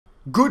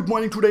Good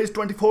morning. Today is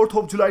 24th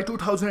of July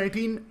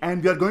 2018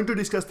 and we are going to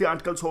discuss the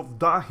articles of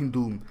The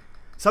Hindu.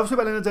 सबसे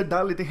पहले नजर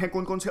डाल लेते हैं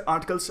कौन कौन से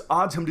आर्टिकल्स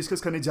आज हम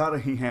डिस्कस करने जा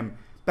रहे हैं।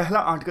 पहला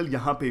आर्टिकल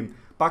यहाँ पे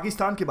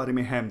पाकिस्तान के बारे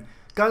में है।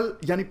 कल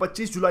यानी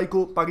 25 जुलाई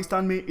को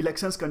पाकिस्तान में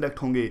इलेक्शंस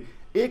कंडक्ट होंगे।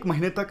 एक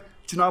महीने तक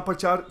चुनाव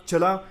प्रचार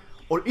चला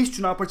और इस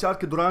चुनाव प्रचार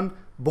के दौरान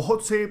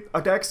बहुत से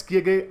अटैक्स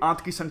किए गए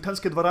आतंकी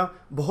संगठन के द्वारा,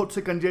 बहुत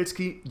से कैंडिडेट्स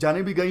की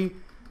जानें भी गई,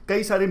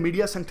 कई सारे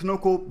मीडिया संगठनों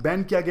को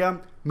बैन किया गया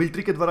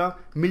मिलिट्री के द्वारा।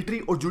 मिलिट्री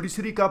और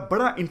जुडिशरी का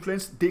बड़ा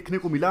इन्फ्लुएंस देखने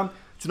को मिला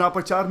चुनाव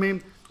प्रचार में।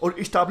 और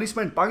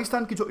इस्टाब्लिशमेंट,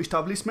 पाकिस्तान की जो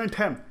इस्टाब्लिशमेंट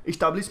है,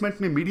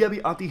 इस्टाब्लिशमेंट में मीडिया भी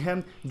आती है,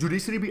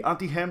 जुडिशरी भी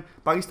आती है,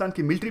 पाकिस्तान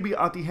की मिलिट्री भी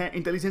आती है,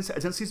 इंटेलिजेंस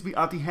एजेंसीज भी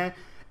आती हैं।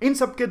 इन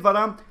सब के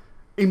द्वारा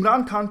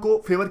इमरान खान को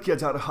फेवर किया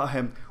जा रहा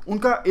है।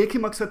 उनका एक ही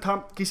मकसद था,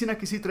 किसी न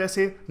किसी तरह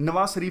से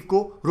नवाज शरीफ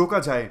को रोका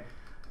जाए।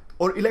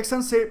 और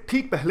इलेक्शन से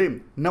ठीक पहले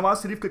नवाज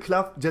शरीफ के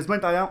खिलाफ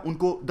जजमेंट आया,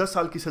 उनको 10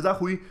 साल की सज़ा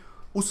हुई।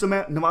 उस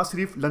समय नवाज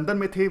शरीफ लंदन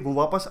में थे, वो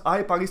वापस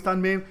आए पाकिस्तान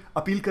में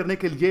अपील करने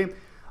के लिए।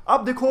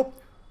 अब देखो,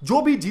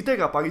 जो भी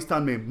जीतेगा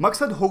पाकिस्तान में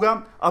मकसद होगा।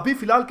 अभी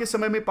फिलहाल के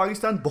समय में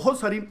पाकिस्तान बहुत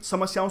सारी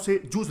समस्याओं से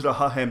जूझ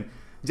रहा है।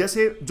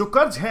 जैसे जो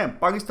कर्ज है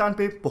पाकिस्तान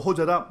पे बहुत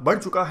ज़्यादा बढ़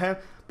चुका है,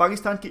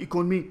 पाकिस्तान की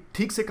इकोनॉमी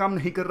ठीक से काम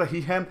नहीं कर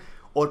रही है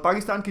और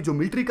पाकिस्तान की जो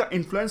मिलिट्री का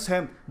इन्फ्लुएंस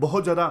है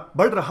बहुत ज़्यादा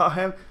बढ़ रहा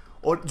है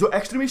और जो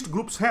एक्सट्रीमिस्ट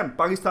ग्रुप्स हैं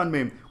पाकिस्तान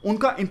में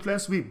उनका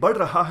इन्फ्लुएंस भी बढ़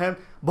रहा है।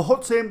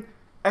 बहुत से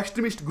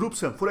extremist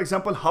groups, for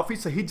example Hafiz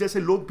Saeed जैसे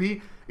लोग भी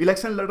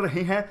इलेक्शन लड़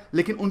रहे हैं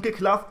लेकिन उनके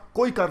खिलाफ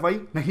कोई कार्रवाई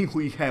नहीं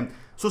हुई है।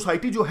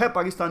 सोसाइटी जो है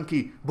पाकिस्तान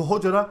की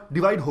बहुत ज़्यादा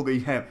डिवाइड हो गई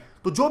है।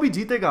 तो जो भी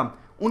जीतेगा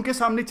उनके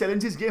सामने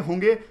चैलेंजेस ये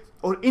होंगे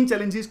और इन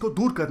चैलेंजेस को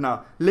दूर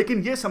करना,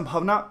 लेकिन ये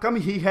संभावना कम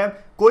ही है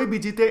कोई भी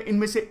जीते,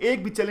 इनमें से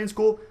एक भी चैलेंज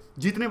को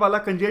जीतने वाला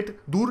कैंडिडेट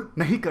दूर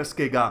नहीं कर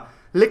सकेगा।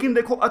 लेकिन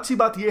देखो, अच्छी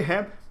बात यह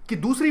है कि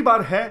दूसरी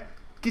बार है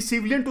कि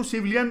civilian to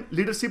civilian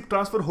leadership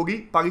transfer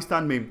होगी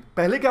पाकिस्तान में।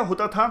 पहले क्या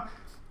होता था,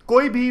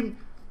 कोई भी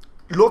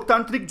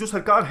लोकतांत्रिक जो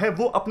सरकार है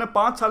वो अपना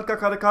 5 साल का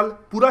कार्यकाल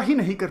पूरा ही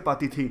नहीं कर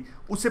पाती थी,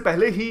 उससे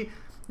पहले ही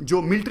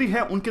जो मिलिट्री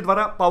है उनके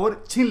द्वारा पावर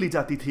छीन ली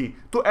जाती थी।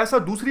 तो ऐसा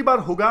दूसरी बार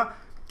होगा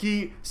कि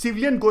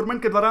सिविलियन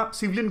गवर्नमेंट के द्वारा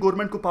सिविलियन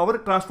गवर्नमेंट को पावर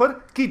ट्रांसफर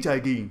की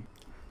जाएगी।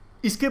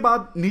 इसके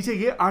बाद नीचे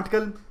ये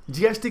आर्टिकल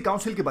जीएसटी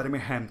काउंसिल के बारे में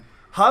है।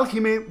 हाल ही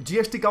में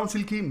जीएसटी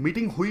काउंसिल की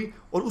मीटिंग हुई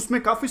और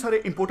उसमें काफ़ी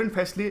सारे इंपॉर्टेंट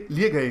फैसले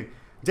लिए गए।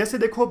 जैसे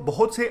देखो,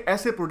 बहुत से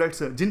ऐसे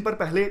प्रोडक्ट्स जिन पर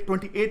पहले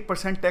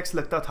 28% टैक्स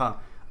लगता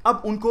था,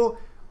 अब उनको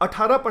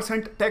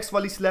 18% टैक्स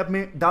वाली स्लैब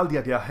में डाल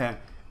दिया गया है।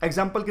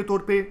 एग्जाम्पल के तौर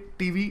पे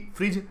टीवी,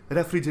 फ्रिज,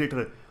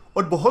 रेफ्रिजरेटर।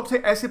 और बहुत से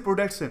ऐसे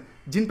प्रोडक्ट्स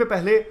जिन पे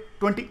पहले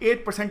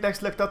 28%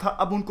 टैक्स लगता था,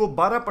 अब उनको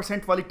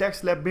 12% वाली टैक्स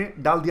स्लैब में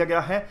डाल दिया गया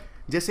है,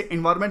 जैसे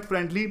एनवायरनमेंट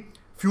फ्रेंडली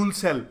फ्यूल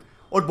सेल।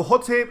 और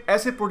बहुत से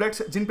ऐसे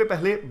प्रोडक्ट्स जिन पे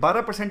पहले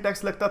 12%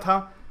 टैक्स लगता था,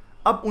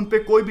 अब उन पे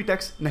कोई भी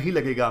टैक्स नहीं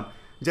लगेगा,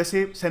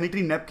 जैसे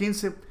सैनिटरी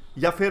नैपकिन्स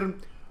या फिर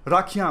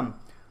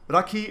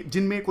राखी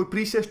जिनमें कोई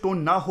प्रीशियस स्टोन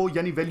ना हो,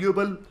 यानी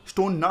वैल्यूएबल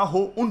स्टोन ना हो,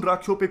 उन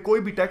राखियों पे कोई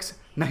भी टैक्स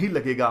नहीं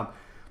लगेगा।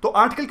 तो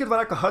आर्टिकल के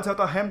द्वारा कहा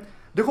जाता है,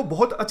 देखो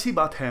बहुत अच्छी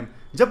बात है,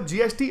 जब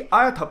जीएसटी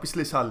आया था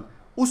पिछले साल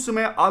उस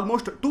समय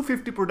ऑलमोस्ट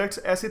 250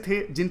 प्रोडक्ट्स ऐसे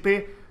थे जिन पे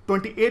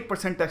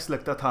 28% टैक्स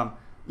लगता था,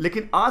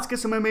 लेकिन आज के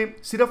समय में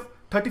सिर्फ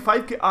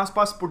 35 के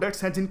आसपास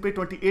प्रोडक्ट्स हैं जिन पे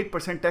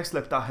 28% टैक्स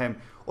लगता है,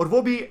 और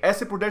वो भी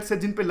ऐसे प्रोडक्ट्स हैं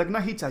जिन पे लगना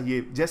ही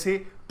चाहिए,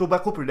 जैसे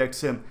टोबैको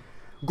प्रोडक्ट्स।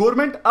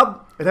 गवर्नमेंट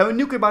अब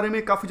रेवेन्यू के बारे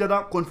में काफ़ी ज़्यादा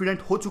कॉन्फिडेंट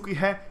हो चुकी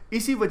है,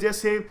 इसी वजह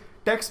से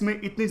टैक्स में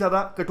इतनी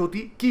ज़्यादा कटौती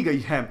की गई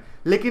है।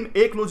 लेकिन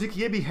एक लॉजिक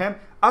ये भी है,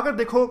 अगर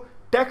देखो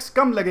टैक्स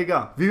कम लगेगा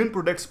विभिन्न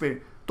प्रोडक्ट्स पे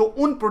तो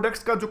उन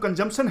प्रोडक्ट्स का जो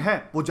कंजम्पशन है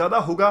वो ज़्यादा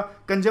होगा।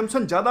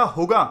 कंजम्पशन ज़्यादा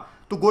होगा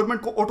तो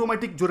गवर्नमेंट को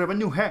ऑटोमेटिक जो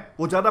रेवेन्यू है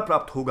वो ज़्यादा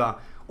प्राप्त होगा।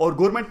 और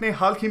गवर्नमेंट ने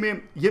हाल ही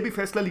में ये भी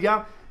फैसला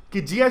लिया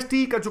कि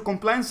जीएसटी का जो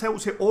कंप्लायंस है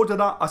उसे और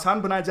ज़्यादा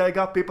आसान बनाया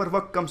जाएगा, पेपर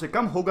वर्क कम से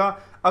कम होगा।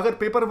 अगर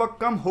पेपर वर्क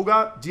कम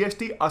होगा,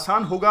 जीएसटी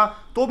आसान होगा,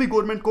 तो भी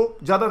गवर्नमेंट को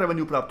ज़्यादा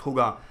रेवेन्यू प्राप्त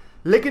होगा।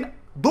 लेकिन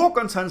 2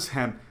 कंसर्न्स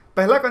हैं।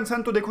 पहला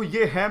कंसर्न तो देखो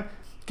ये है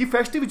कि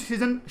फेस्टिव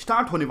सीजन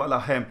स्टार्ट होने वाला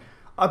है।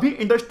 अभी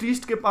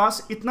इंडस्ट्रीज के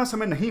पास इतना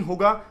समय नहीं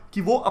होगा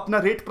कि वो अपना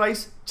रेट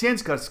प्राइस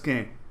चेंज कर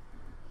सकें।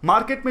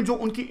 मार्केट में जो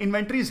उनकी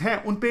इन्वेंट्रीज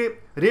हैं उन पे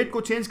रेट को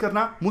चेंज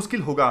करना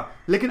मुश्किल होगा।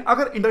 लेकिन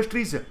अगर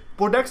इंडस्ट्रीज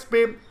प्रोडक्ट्स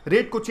पे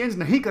रेट को चेंज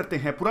नहीं करते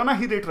हैं, पुराना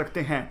ही रेट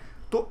रखते हैं,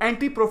 तो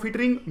एंटी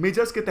प्रॉफिटिंग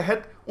मेजर्स के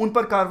तहत उन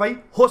पर कार्रवाई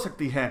हो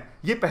सकती है।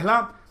 ये पहला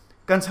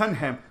कंसर्न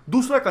है।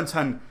 दूसरा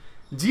कंसर्न,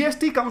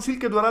 जीएसटी काउंसिल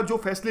के द्वारा जो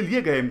फैसले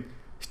लिए गए,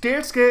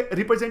 स्टेट्स के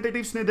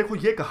रिप्रेजेंटेटिव्स ने देखो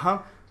ये कहा,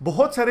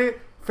 बहुत सारे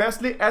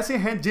फैसले ऐसे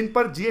हैं जिन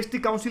पर जीएसटी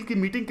काउंसिल की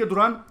मीटिंग के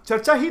दौरान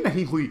चर्चा ही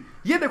नहीं हुई।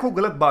 ये देखो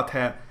गलत बात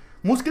है।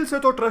 मुश्किल से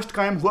तो ट्रस्ट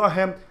कायम हुआ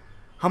है।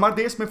 हमारे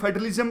देश में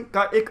फेडरलिज्म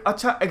का एक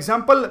अच्छा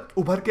एग्जाम्पल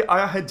उभर के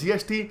आया है।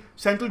 जीएसटी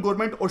सेंट्रल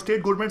गवर्नमेंट और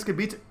स्टेट गवर्नमेंट्स के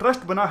बीच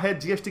ट्रस्ट बना है,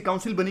 जीएसटी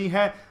काउंसिल बनी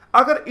है।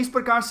 अगर इस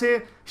प्रकार से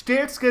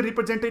स्टेट्स के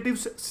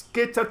रिप्रेजेंटेटिव्स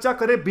के चर्चा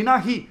करे बिना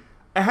ही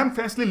अहम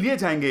फैसले लिए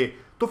जाएंगे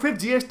तो फिर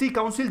जीएसटी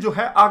काउंसिल जो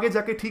है आगे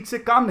जाके ठीक से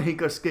काम नहीं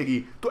कर सकेगी।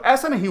 तो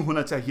ऐसा नहीं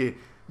होना चाहिए।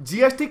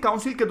 जीएसटी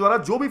काउंसिल के द्वारा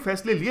जो भी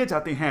फैसले लिए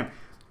जाते हैं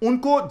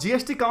उनको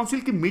जीएसटी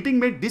काउंसिल की मीटिंग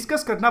में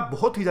डिस्कस करना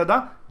बहुत ही ज़्यादा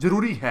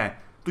जरूरी है।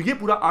 तो ये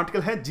पूरा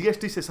आर्टिकल है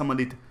जीएसटी से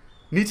संबंधित।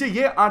 नीचे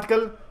ये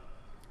आर्टिकल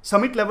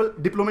समिट लेवल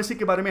डिप्लोमेसी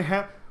के बारे में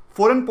है।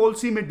 फॉरेन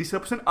पॉलिसी में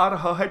डिसरप्शन आ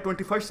रहा है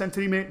 21st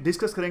सेंचुरी में,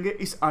 डिस्कस करेंगे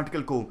इस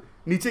आर्टिकल को।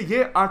 नीचे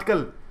ये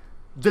आर्टिकल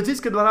जजेस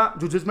के द्वारा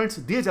जो जजमेंट्स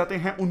दिए जाते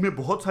हैं उनमें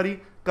बहुत सारी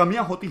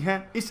कमियां होती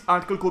हैं, इस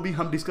आर्टिकल को भी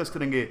हम डिस्कस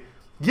करेंगे।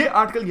 ये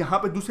आर्टिकल यहाँ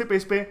पे दूसरे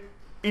पेज पे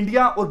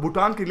इंडिया और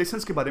भूटान के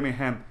रिलेशंस के बारे में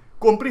है।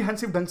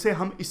 कॉम्प्रिहेंसिव ढंग से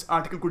हम इस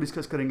आर्टिकल को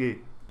डिस्कस करेंगे।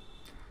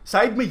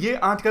 साइड में ये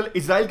आर्टिकल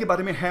इजराइल के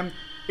बारे में है।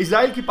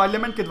 इजराइल की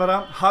पार्लियामेंट के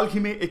द्वारा हाल ही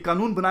में एक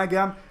कानून बनाया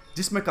गया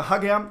जिसमें कहा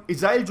गया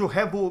इजराइल जो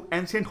है वो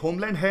एंशिएंट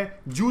होमलैंड है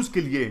जूस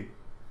के लिए,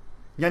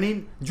 यानी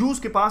जूस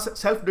के पास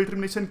सेल्फ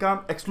डिटर्मिनेशन का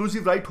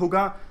एक्सक्लूसिव राइट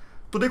होगा।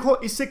 तो देखो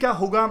इससे क्या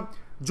होगा,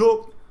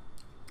 जो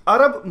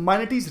अरब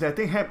माइनॉरिटीज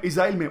रहते हैं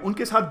इजराइल में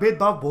उनके साथ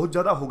भेदभाव बहुत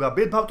ज्यादा होगा।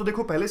 भेदभाव तो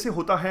देखो पहले से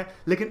होता है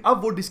लेकिन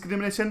अब वो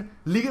डिस्क्रिमिनेशन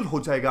लीगल हो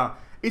जाएगा।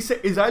 इससे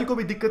इजराइल को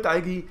भी दिक्कत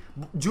आएगी।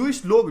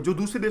 जूइश लोग जो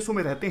दूसरे देशों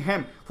में रहते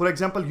हैं, फॉर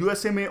एग्जांपल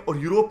यूएसए में और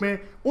यूरोप में,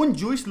 उन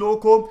जूइश लोगों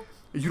को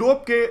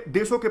यूरोप के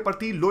देशों के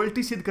प्रति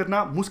लॉयल्टी सिद्ध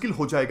करना मुश्किल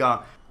हो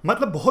जाएगा।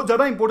 मतलब बहुत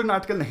ज्यादा इंपॉर्टेंट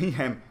आर्टिकल नहीं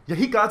है।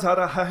 यही कहा जा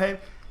रहा है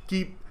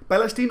कि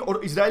पैलेस्टीन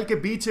और इजराइल के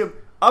बीच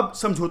अब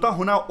समझौता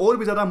होना और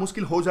भी ज्यादा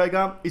मुश्किल हो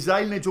जाएगा।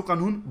 इजराइल ने जो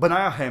कानून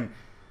बनाया है।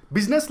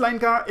 बिजनेस लाइन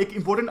का एक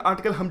इंपॉर्टेंट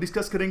आर्टिकल हम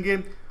डिस्कस करेंगे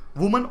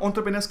वुमेन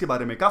एंटरप्रेन्योर्स के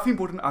बारे में, काफी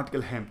इंपॉर्टेंट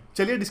आर्टिकल है।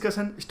 चलिए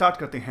डिस्कशन स्टार्ट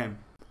करते हैं।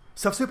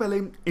 सबसे पहले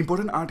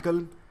इंपॉर्टेंट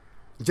आर्टिकल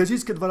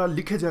जजेस के द्वारा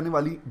लिखे जाने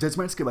वाली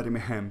जजमेंट्स के बारे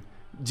में है।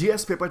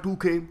 जीएस पेपर 2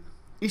 के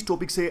इस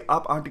टॉपिक से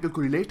आप आर्टिकल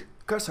को रिलेट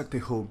कर सकते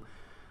हो।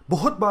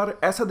 बहुत बार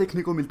ऐसा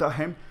देखने को मिलता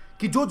है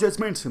कि जो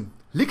जजमेंट्स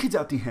लिखी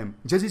जाती हैं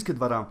जजेस के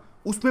द्वारा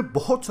उसमें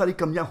बहुत सारी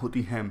कमियां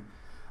होती हैं।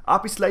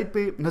 आप इस स्लाइड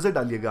पे नजर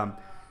डालिएगा।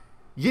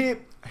 ये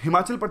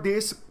हिमाचल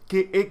प्रदेश के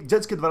एक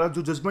जज के द्वारा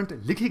जो जजमेंट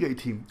लिखी गई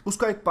थी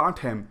उसका एक पार्ट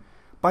है।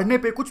 पढ़ने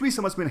पे कुछ भी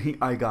समझ में नहीं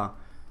आएगा।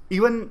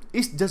 इवन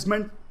इस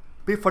जजमेंट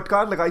पे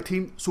फटकार लगाई थी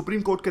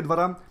सुप्रीम कोर्ट के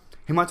द्वारा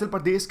हिमाचल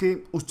प्रदेश के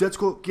उस जज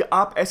को कि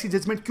आप ऐसी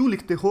जजमेंट क्यों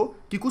लिखते हो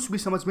कि कुछ भी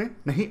समझ में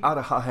नहीं आ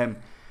रहा है।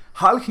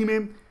 हाल ही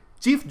में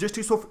चीफ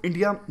जस्टिस ऑफ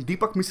इंडिया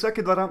दीपक मिश्रा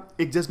के द्वारा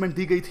एक जजमेंट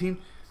दी गई थी।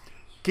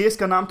 केस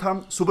का नाम था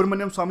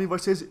सुब्रमण्यम स्वामी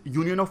versus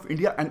union of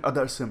India and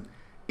others.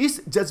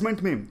 इस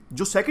जजमेंट में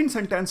जो सेकंड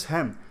सेंटेंस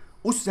है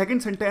उस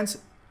सेकंड सेंटेंस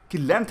की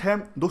लेंथ है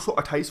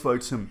 228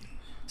 वर्ड्स।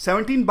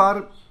 17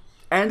 बार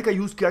एंड का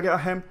यूज किया गया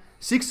है,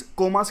 6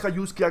 कोमास का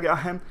यूज किया गया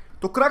है,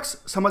 तो क्रक्स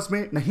समझ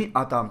में नहीं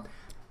आता।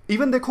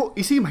 इवन देखो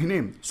इसी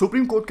महीने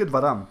सुप्रीम कोर्ट के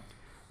द्वारा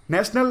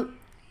national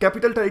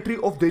capital territory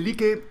of Delhi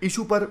के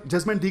इशू पर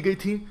जजमेंट दी गई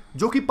थी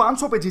जो कि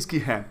 500 पेजेस की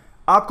है।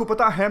 आपको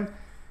पता है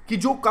कि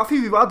जो काफी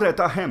विवाद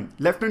रहता है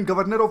लेफ्टिनेंट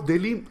गवर्नर ऑफ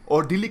दिल्ली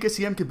और दिल्ली के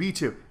सीएम के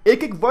बीच,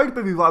 एक एक वर्ड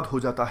पे विवाद हो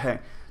जाता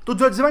है। तो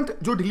जजमेंट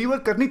जो डिलीवर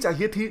करनी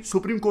चाहिए थी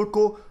सुप्रीम कोर्ट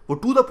को वो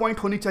टू द पॉइंट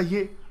होनी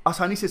चाहिए,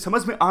 आसानी से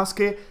समझ में आ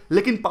सके,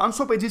 लेकिन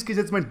 500 पेजेस की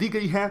जजमेंट दी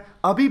गई है।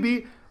 अभी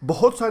भी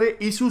बहुत सारे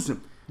इश्यूज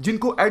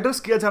जिनको एड्रेस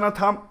किया जाना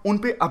था उन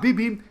पे अभी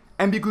भी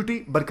एम्बिग्यूटी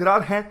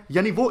बरकरार है,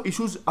 यानी वो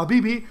इश्यूज अभी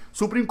भी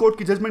सुप्रीम कोर्ट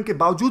की जजमेंट के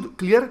बावजूद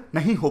क्लियर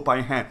नहीं हो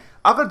पाए हैं।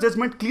 अगर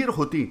जजमेंट क्लियर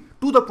होती,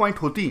 टू द पॉइंट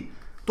होती,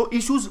 तो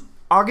इश्यूज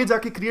आगे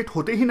जाके क्रिएट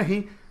होते ही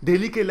नहीं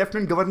दिल्ली के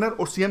लेफ्टिनेंट गवर्नर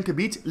और सीएम के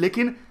बीच।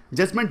 लेकिन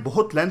जजमेंट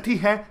बहुत लेंथी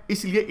है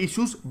इसलिए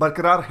इश्यूज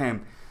बरकरार हैं।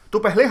 तो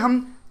पहले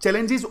हम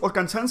चैलेंजेस और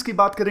कंसर्न्स की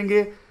बात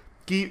करेंगे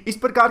कि इस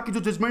प्रकार की जो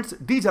जजमेंट्स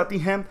दी जाती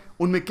हैं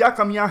उनमें क्या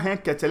कमियां हैं,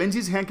 क्या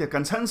चैलेंजेस हैं, क्या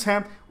कंसर्न्स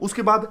हैं।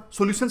 उसके बाद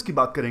सॉल्यूशंस की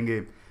बात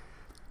करेंगे।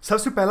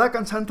 सबसे पहला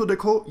कंसर्न तो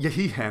देखो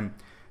यही है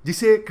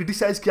जिसे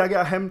क्रिटिसाइज किया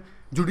गया है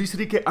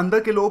जुडिशरी के अंदर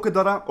के लोगों के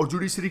द्वारा और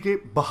जुडिशरी के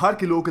बाहर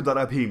के लोगों के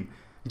द्वारा भी।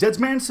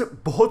 जजमेंट्स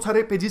बहुत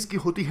सारे पेजेस की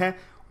होती हैं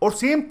और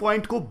सेम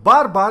पॉइंट को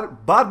बार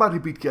बार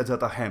रिपीट किया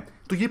जाता है।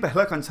 तो ये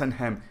पहला कंसर्न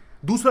है।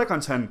 दूसरा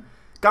कंसर्न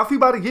काफी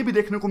बार ये भी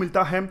देखने को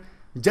मिलता है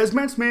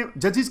जजमेंट्स में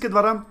जजेस के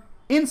द्वारा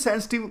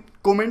इनसेंसिटिव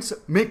कमेंट्स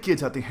मेक किए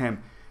जाते हैं।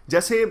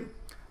 जैसे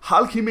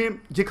हाल ही में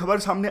ये खबर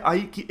सामने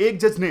आई कि एक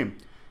जज ने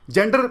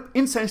जेंडर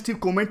इनसेंसिटिव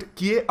कमेंट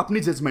किए अपनी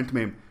जजमेंट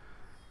में।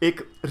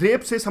 एक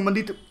रेप से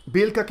संबंधित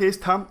बेल का केस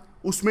था,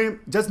 उसमें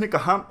जज ने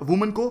कहा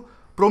वुमन को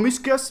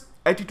प्रोमिस्क्यूअस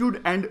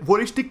एटीट्यूड एंड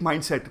वोरिस्टिक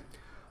माइंडसेट।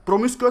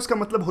 प्रोमिस्क्यूअस का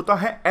मतलब होता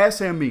है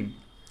असंयमी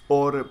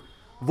और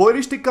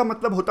वोरिस्टिक का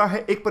मतलब होता है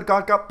एक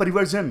प्रकार का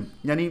परिवर्जन,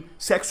 यानी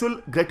सेक्सुअल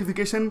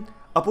ग्रेटिफिकेशन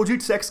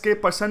अपोजिट सेक्स के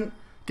पर्सन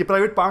के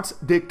प्राइवेट पार्ट्स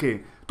देख के।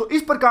 तो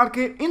इस प्रकार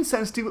के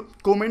इनसेंसिटिव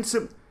कमेंट्स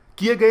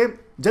किए गए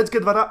जज के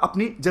द्वारा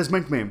अपनी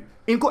जजमेंट में,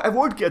 इनको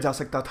अवॉइड किया जा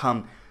सकता था।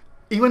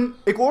 इवन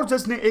एक और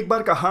जज ने एक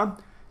बार कहा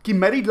कि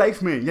मैरिड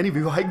लाइफ में यानी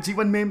वैवाहिक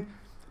जीवन में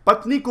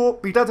पत्नी को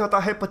पीटा जाता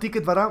है पति के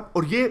द्वारा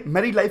और ये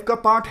मैरिड लाइफ का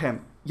पार्ट है,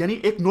 यानी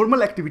एक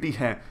नॉर्मल एक्टिविटी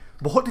है,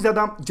 बहुत ही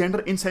ज्यादा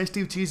जेंडर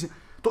इनसेंसिटिव चीज।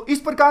 तो इस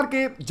प्रकार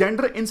के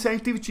जेंडर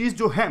इनसेंसिटिव चीज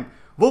जो है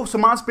वो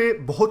समाज पे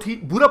बहुत ही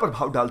बुरा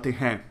प्रभाव डालते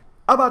हैं।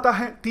 अब आता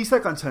है तीसरा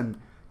कंसर्न।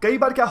 कई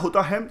बार क्या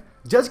होता है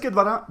जज के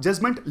द्वारा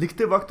जजमेंट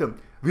लिखते वक्त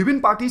विभिन्न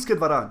पार्टीज के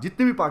द्वारा,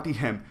 जितने भी पार्टी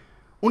हैं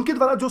उनके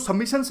द्वारा जो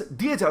सबमिशंस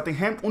दिए जाते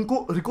हैं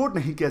उनको रिकॉर्ड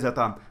नहीं किया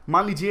जाता।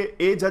 मान लीजिए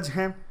ए जज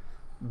हैं,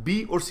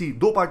 बी और सी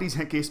दो पार्टीज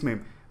हैं केस में।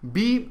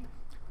 बी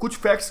कुछ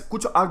फैक्ट्स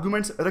कुछ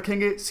आर्गुमेंट्स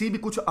रखेंगे, सी भी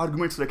कुछ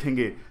आर्गुमेंट्स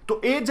रखेंगे।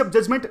 तो ए जब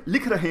जजमेंट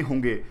लिख रहे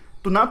होंगे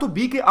तो ना तो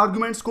बी के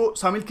आर्गुमेंट्स को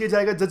शामिल किया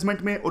जाएगा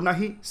जजमेंट में और ना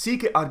ही सी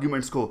के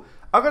आर्गुमेंट्स को।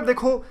 अगर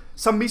देखो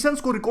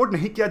सबमिशंस को रिकॉर्ड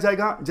नहीं किया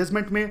जाएगा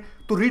जजमेंट में,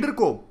 तो रीडर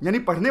को यानी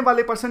पढ़ने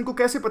वाले पर्सन को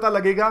कैसे पता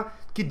लगेगा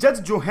कि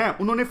जज जो हैं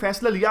उन्होंने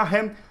फैसला लिया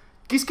है,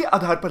 किसके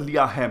आधार पर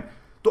लिया है।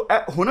 तो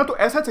होना तो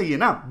ऐसा चाहिए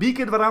ना, बी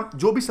के द्वारा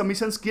जो भी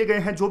सबमिशंस किए गए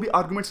हैं, जो भी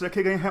आर्गुमेंट्स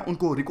रखे गए हैं,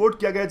 उनको रिकॉर्ड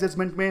किया गया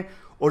जजमेंट में,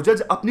 और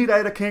जज अपनी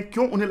राय रखें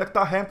क्यों उन्हें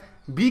लगता है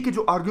बी के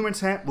जो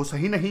आर्गुमेंट्स हैं वो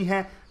सही नहीं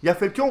हैं, या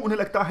फिर क्यों उन्हें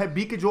लगता है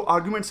बी के जो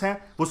आर्गुमेंट्स हैं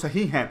वो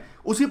सही हैं।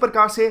 उसी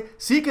प्रकार से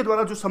सी के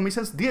द्वारा जो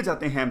सबमिशंस दिए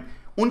जाते हैं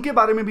उनके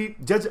बारे में भी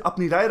जज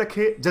अपनी राय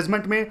रखे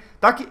जजमेंट में,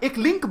 ताकि एक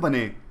लिंक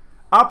बने।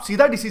 आप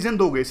सीधा डिसीजन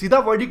दोगे, सीधा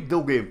वर्डिक्ट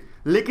दोगे,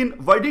 लेकिन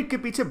वर्डिक्ट के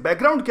पीछे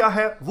बैकग्राउंड क्या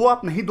है वो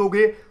आप नहीं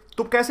दोगे,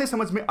 तो कैसे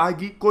समझ में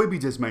आएगी कोई भी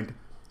जजमेंट।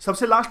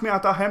 सबसे लास्ट में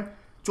आता है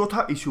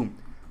चौथा इशू।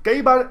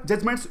 कई बार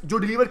जजमेंट्स जो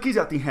डिलीवर की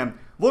जाती हैं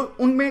वो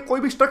उनमें कोई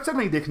भी स्ट्रक्चर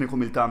नहीं देखने को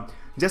मिलता।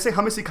 जैसे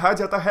हमें सिखाया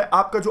जाता है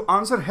आपका जो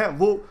आंसर है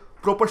वो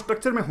प्रॉपर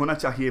स्ट्रक्चर में होना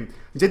चाहिए।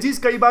 जजेस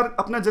कई बार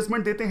अपना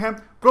जजमेंट देते हैं,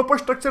 प्रॉपर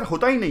स्ट्रक्चर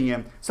होता ही नहीं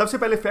है। सबसे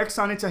पहले फैक्ट्स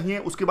आने चाहिए,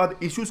 उसके बाद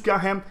इश्यूज क्या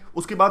हैं,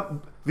 उसके बाद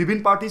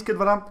विभिन्न पार्टीज के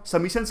द्वारा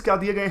सबमिशंस क्या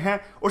दिए गए हैं,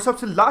 और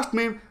सबसे लास्ट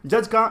में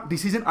जज का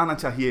डिसीजन आना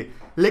चाहिए।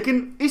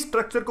 लेकिन इस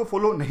स्ट्रक्चर को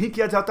फॉलो नहीं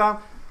किया जाता,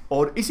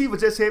 और इसी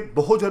वजह से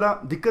बहुत ज़्यादा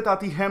दिक्कत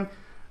आती है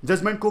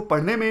जजमेंट को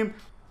पढ़ने में,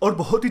 और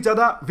बहुत ही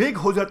ज़्यादा वेग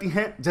हो जाती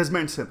हैं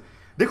जजमेंट्स।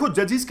 देखो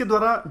जजेस के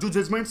द्वारा जो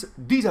जजमेंट्स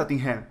दी जाती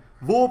हैं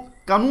वो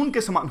कानून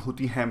के समान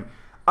होती हैं।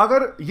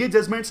 अगर ये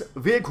जजमेंट्स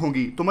वेग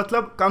होंगी तो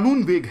मतलब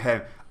कानून वेग है।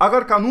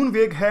 अगर कानून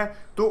वेग है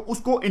तो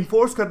उसको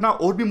इन्फोर्स करना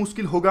और भी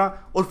मुश्किल होगा,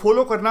 और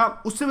फॉलो करना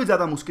उससे भी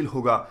ज़्यादा मुश्किल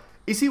होगा।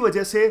 इसी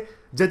वजह से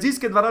जजेस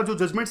के द्वारा जो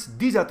जजमेंट्स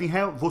दी जाती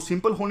हैं वो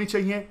सिंपल होनी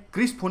चाहिए,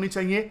 क्रिस्प होनी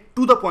चाहिए,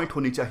 टू द पॉइंट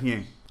होनी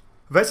चाहिए।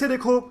 वैसे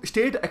देखो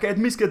स्टेट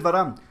एकेडमीज के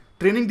द्वारा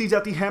ट्रेनिंग दी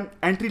जाती है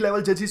एंट्री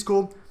लेवल जजेस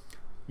को।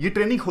 ये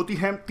ट्रेनिंग होती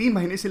है 3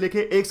 महीने से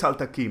लेकर 1 साल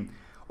तक की,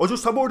 और जो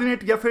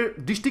सबऑर्डिनेट या फिर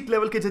डिस्ट्रिक्ट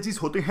लेवल के जजेस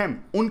होते हैं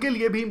उनके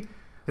लिए भी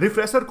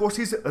रिफ्रेशर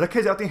कोर्सेज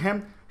रखे जाते हैं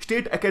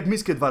स्टेट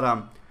एकेडमीज के द्वारा।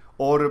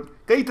 और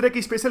कई तरह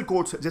की स्पेशल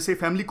कोर्ट्स जैसे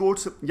फैमिली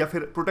कोर्ट्स या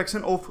फिर protection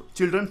of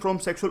children from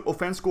sexual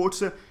offence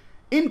courts,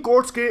 in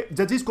courts के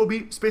जजेस को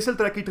भी स्पेशल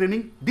तरह की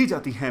ट्रेनिंग दी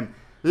जाती है।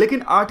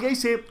 लेकिन आरटीआई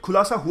से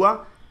खुलासा हुआ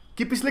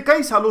कि पिछले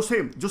कई सालों से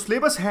जो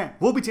सिलेबस है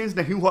वो भी चेंज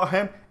नहीं हुआ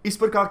है इस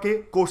प्रकार के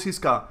कोर्सेज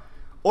का,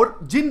 और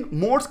जिन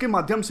मोड्स के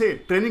माध्यम से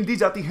ट्रेनिंग दी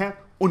जाती है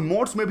उन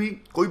मोड्स में भी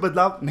कोई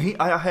बदलाव नहीं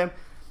आया है।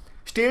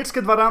 स्टेट्स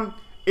के द्वारा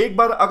एक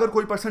बार अगर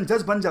कोई पर्सन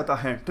जज बन जाता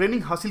है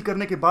ट्रेनिंग हासिल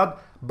करने के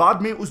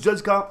बाद में उस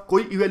जज का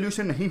कोई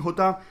इवैल्यूएशन नहीं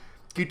होता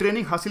कि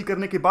ट्रेनिंग हासिल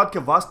करने के बाद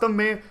क्या वास्तव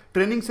में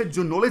ट्रेनिंग से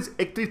जो नॉलेज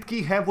एकत्रित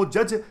की है वो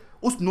जज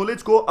उस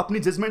नॉलेज को अपनी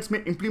जजमेंट्स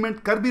में इंप्लीमेंट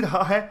कर भी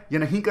रहा है या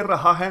नहीं कर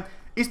रहा है।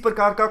 इस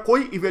प्रकार का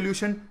कोई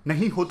इवैल्यूएशन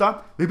नहीं होता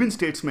विभिन्न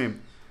स्टेट्स में।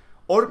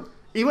 और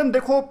इवन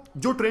देखो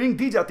जो ट्रेनिंग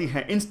दी जाती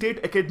है इन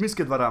स्टेट एकेडमीज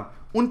के द्वारा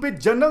उन पे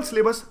जनरल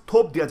सिलेबस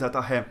थोप दिया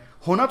जाता है।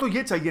 होना तो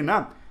ये चाहिए ना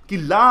कि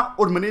लॉ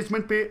और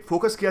मैनेजमेंट पे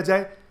फोकस किया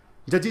जाए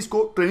जजेस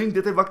को ट्रेनिंग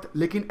देते वक्त,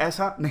 लेकिन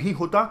ऐसा नहीं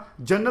होता।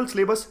 जनरल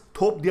सिलेबस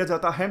थोप दिया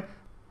जाता है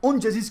उन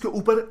जजेस के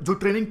ऊपर जो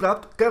ट्रेनिंग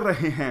प्राप्त कर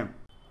रहे हैं।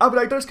 अब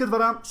राइटर्स के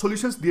द्वारा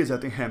सॉल्यूशंस दिए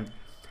जाते हैं।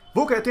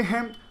 वो कहते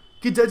हैं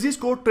कि जजेस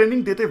को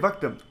ट्रेनिंग देते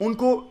वक्त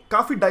उनको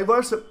काफ़ी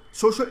diverse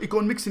socio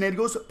economic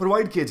scenarios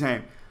provide किए जाएं,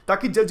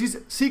 ताकि जजेस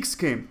सीख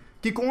सकें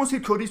कि कौन सी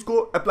थ्योरीज को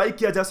अप्लाई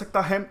किया जा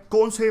सकता है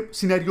कौन से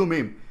सिनेरियो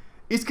में।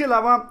 इसके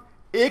अलावा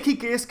एक ही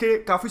केस के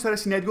काफ़ी सारे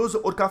सिनेरियोज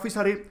और काफ़ी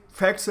सारे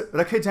फैक्ट्स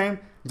रखे जाएं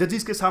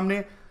जजेस के सामने,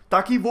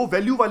 ताकि वो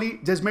वैल्यू वाली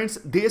जजमेंट्स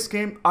दे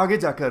सकें आगे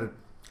जाकर।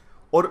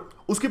 और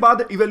उसके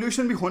बाद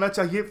इवैल्यूएशन भी होना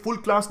चाहिए, फुल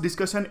क्लास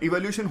डिस्कशन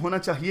इवैल्यूएशन होना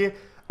चाहिए।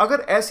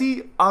 अगर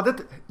ऐसी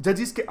आदत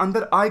जजेस के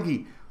अंदर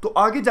आएगी तो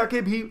आगे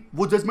जाके भी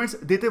वो जजमेंट्स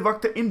देते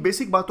वक्त इन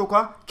बेसिक बातों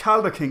का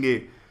ख्याल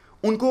रखेंगे।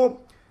 उनको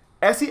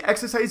ऐसी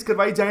एक्सरसाइज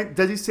करवाई जाए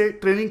जजेस से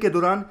ट्रेनिंग के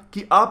दौरान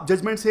कि आप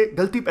जजमेंट से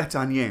गलती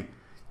पहचानिए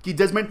कि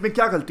जजमेंट में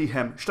क्या गलती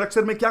है,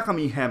 स्ट्रक्चर में क्या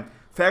कमी है,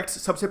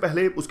 फैक्ट्स सबसे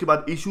पहले, उसके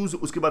बाद इश्यूज,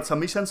 उसके बाद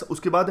सबमिशंस,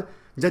 उसके बाद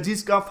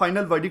जजेस का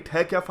फाइनल वर्डिक्ट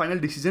है क्या, फाइनल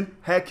डिसीजन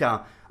है क्या।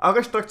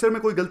 अगर स्ट्रक्चर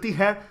में कोई गलती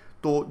है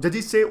तो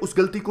जजेस से उस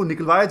गलती को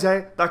निकलवाया जाए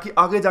ताकि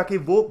आगे जाके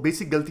वो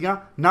बेसिक गलतियां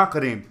ना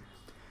करें।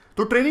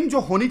 तो ट्रेनिंग जो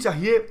होनी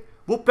चाहिए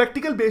वो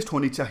प्रैक्टिकल बेस्ड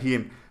होनी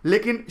चाहिए।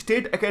 लेकिन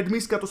स्टेट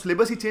एकेडमीज का तो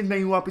सिलेबस ही चेंज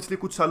नहीं हुआ पिछले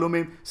कुछ सालों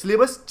में,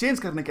 सिलेबस चेंज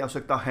करने की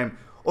आवश्यकता है।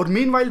 और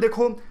मीनवाइल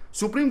देखो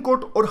सुप्रीम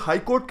कोर्ट और हाई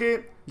कोर्ट के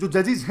जो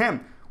जजेस हैं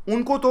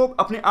उनको तो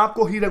अपने आप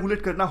को ही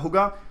रेगुलेट करना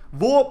होगा।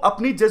 वो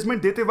अपनी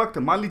जजमेंट देते वक्त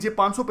मान लीजिए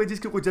 500 पेजेस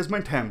की कोई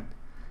जजमेंट है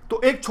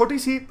तो एक छोटी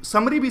सी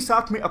समरी भी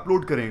साथ में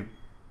अपलोड करें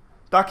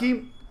ताकि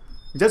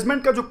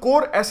जजमेंट का जो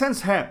कोर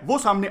एसेंस है वो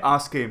सामने आ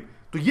सके।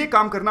 तो ये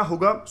काम करना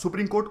होगा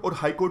सुप्रीम कोर्ट और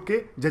हाई कोर्ट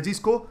के जजेस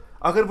को,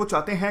 अगर वो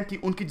चाहते हैं कि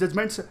उनकी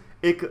जजमेंट्स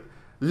एक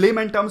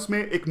लेमैन टर्म्स में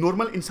एक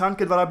नॉर्मल इंसान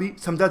के द्वारा भी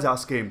समझा जा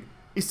सके।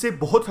 इससे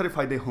बहुत सारे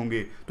फायदे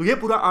होंगे। तो ये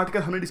पूरा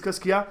आर्टिकल हमने डिस्कस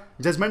किया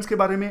जजमेंट्स के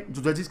बारे में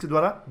जो जजेस के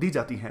द्वारा दी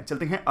जाती हैं।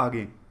 चलते हैं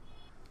आगे।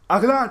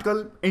 अगला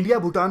आर्टिकल इंडिया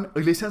भूटान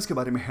रिलेशंस के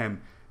बारे में है।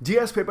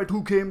 जीएस पेपर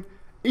 2 के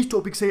इस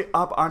टॉपिक से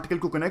आप आर्टिकल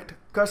को कनेक्ट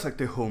कर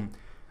सकते हो।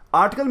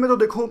 आर्टिकल में तो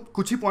देखो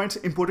कुछ ही पॉइंट्स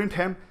इंपॉर्टेंट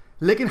हैं,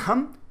 लेकिन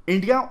हम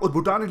इंडिया और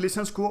भूटान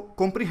रिलेशंस को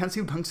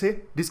कॉम्प्रिहेंसिव ढंग से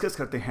डिस्कस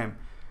करते हैं।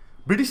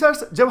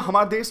 ब्रिटिशर्स जब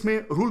हमारे देश में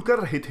रूल कर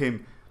रहे थे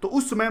तो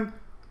उस समय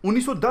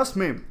 1910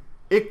 में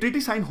एक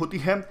ट्रीटी साइन होती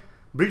है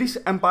ब्रिटिश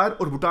एम्पायर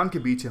और भूटान के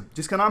बीच,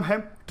 जिसका नाम है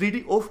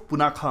ट्रीटी ऑफ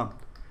पुनाखा।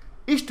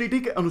 इस ट्रीटी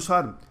के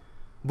अनुसार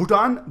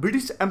भूटान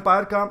ब्रिटिश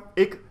एम्पायर का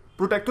एक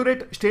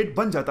प्रोटेक्टोरेट स्टेट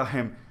बन जाता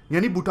है,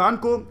 यानी भूटान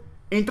को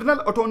इंटरनल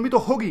ऑटोनॉमी तो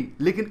होगी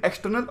लेकिन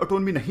एक्सटर्नल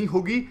ऑटोनॉमी नहीं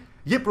होगी।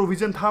 यह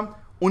प्रोविजन था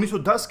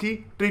 1910 की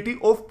ट्रीटी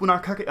ऑफ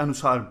पुनाखा के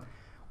अनुसार।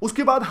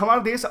 उसके बाद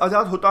हमारा देश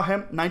आज़ाद होता है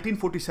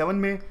 1947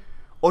 में,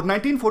 और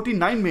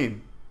 1949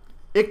 में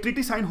एक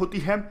ट्रीटी साइन होती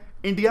है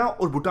इंडिया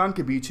और भूटान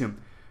के बीच,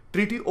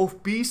 treaty of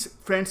peace,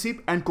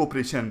 friendship and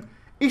cooperation.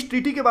 इस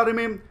ट्रीटी के बारे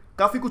में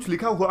काफ़ी कुछ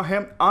लिखा हुआ है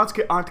आज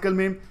के आर्टिकल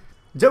में।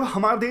 जब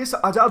हमारा देश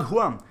आज़ाद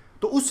हुआ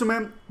तो उस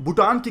समय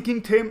भूटान के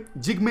किंग थे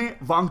जिग्मे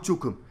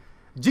वांगचुक।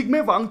 जिग्मे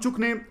वांगचुक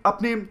ने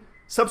अपने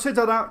सबसे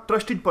ज़्यादा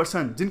ट्रस्टेड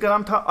पर्सन, जिनका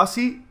नाम था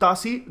असी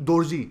तासी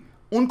दोरजी,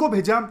 उनको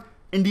भेजा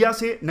इंडिया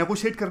से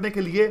नेगोशिएट करने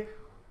के लिए,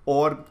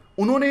 और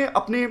उन्होंने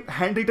अपने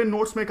हैंड रिटन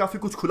नोट्स में काफ़ी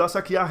कुछ खुलासा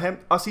किया है।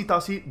 असी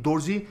तासी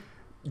दोरजी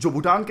जो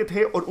भूटान के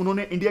थे और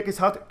उन्होंने इंडिया के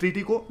साथ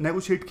ट्रीटी को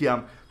नेगोशिएट किया,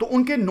 तो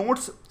उनके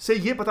नोट्स से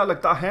ये पता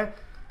लगता है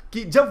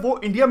कि जब वो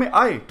इंडिया में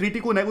आए ट्रीटी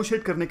को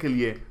नेगोशिएट करने के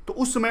लिए, तो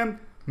उस समय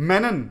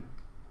मेनन,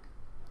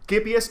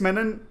 केपीएस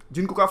मेनन,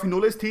 जिनको काफ़ी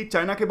नॉलेज थी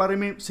चाइना के बारे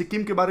में,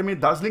 सिक्किम के बारे में,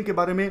 दार्जिलिंग के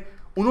बारे में,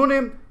 उन्होंने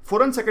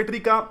फॉरेन सेक्रेटरी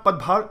का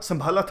पदभार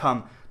संभाला था।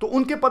 तो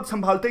उनके पद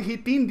संभालते ही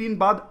 3 दिन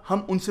बाद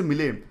हम उनसे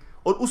मिले,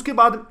 और उसके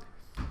बाद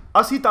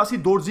असी तासी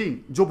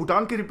दोरजी जो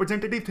भूटान के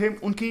रिप्रेजेंटेटिव थे,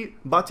 उनकी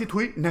बातचीत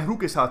हुई नेहरू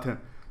के साथ।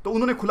 तो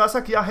उन्होंने खुलासा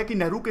किया है कि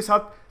नेहरू के साथ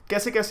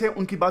कैसे कैसे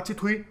उनकी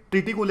बातचीत हुई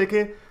ट्रीटी को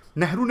लेके।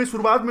 नेहरू ने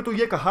शुरुआत में तो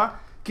ये कहा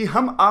कि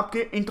हम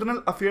आपके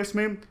इंटरनल अफेयर्स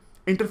में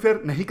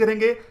इंटरफेयर नहीं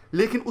करेंगे,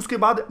 लेकिन उसके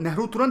बाद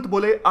नेहरू तुरंत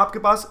बोले आपके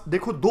पास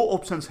देखो 2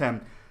 ऑप्शंस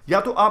हैं,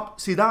 या तो आप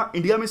सीधा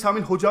इंडिया में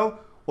शामिल हो जाओ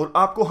और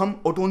आपको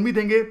हम ऑटोनॉमी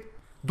देंगे,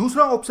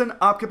 दूसरा ऑप्शन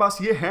आपके पास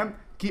ये है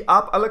कि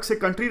आप अलग से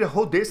कंट्री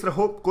रहो, देश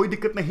रहो, कोई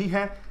दिक्कत नहीं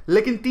है,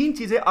 लेकिन 3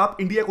 चीज़ें आप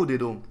इंडिया को दे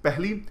दो।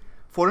 पहली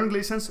फॉरेन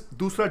रिलेशंस,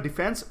 दूसरा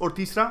डिफेंस और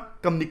तीसरा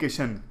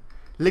कम्युनिकेशन।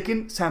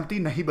 लेकिन सहमति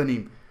नहीं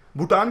बनी।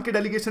 भूटान के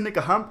डेलीगेशन ने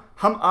कहा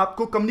हम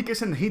आपको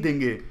कम्युनिकेशन नहीं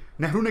देंगे।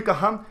 नेहरू ने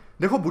कहा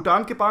देखो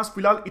भूटान के पास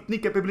फिलहाल इतनी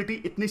कैपेबिलिटी,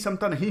 इतनी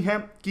क्षमता नहीं है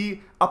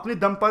कि अपने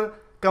दम पर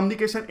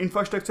कम्युनिकेशन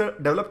इंफ्रास्ट्रक्चर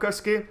डेवलप कर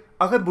सके।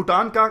 अगर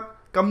भूटान का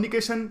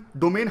कम्युनिकेशन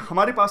डोमेन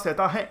हमारे पास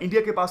रहता है,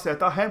 इंडिया के पास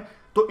रहता है,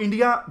 तो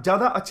इंडिया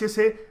ज़्यादा अच्छे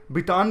से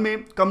भूटान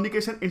में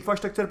कम्युनिकेशन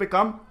इंफ्रास्ट्रक्चर पे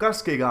काम कर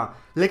सकेगा।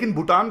 लेकिन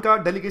भूटान का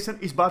डेलीगेशन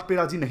इस बात पे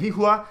राजी नहीं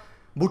हुआ।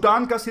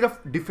 भूटान का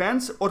सिर्फ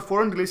डिफेंस और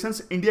फॉरेन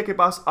रिलेशंस इंडिया के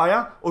पास आया,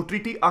 और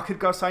ट्रीटी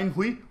आखिरकार साइन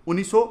हुई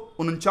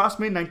 1949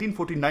 में,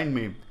 1949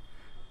 में,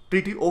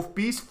 treaty of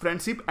peace,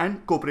 friendship and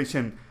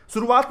cooperation.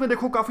 शुरुआत में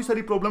देखो काफ़ी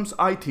सारी प्रॉब्लम्स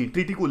आई थी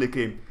ट्रीटी को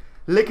लेके,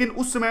 लेकिन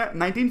उस समय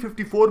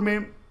 1954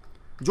 में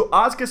जो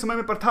आज के समय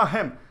में प्रथा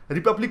है,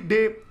 रिपब्लिक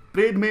डे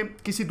परेड में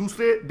किसी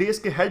दूसरे देश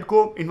के हेड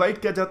को इनवाइट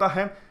किया जाता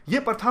है, ये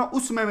प्रथा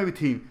उस समय में भी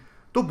थी।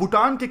 तो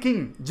भूटान के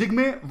किंग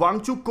जिग्मे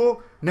वांगचुक को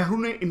नेहरू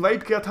ने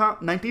इनवाइट किया था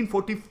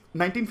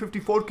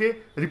 1954 के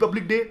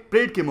रिपब्लिक डे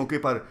परेड के मौके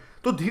पर।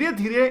 तो धीरे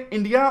धीरे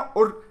इंडिया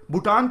और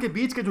भूटान के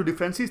बीच के जो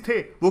डिफरेंसेस थे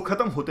वो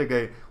खत्म होते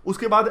गए।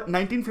 उसके बाद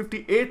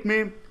 1958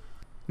 में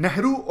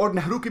नेहरू और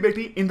नेहरू की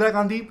बेटी इंदिरा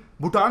गांधी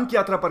भूटान की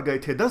यात्रा पर गए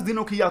थे। 10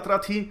 दिनों की यात्रा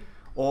थी,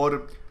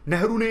 और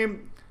नेहरू ने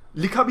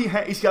लिखा भी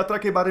है इस यात्रा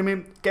के बारे में,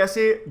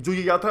 कैसे जो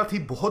ये यात्रा थी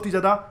बहुत ही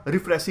ज़्यादा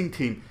रिफ्रेशिंग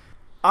थी।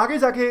 आगे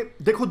जाके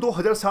देखो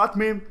 2007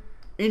 में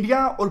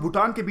इंडिया और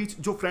भूटान के बीच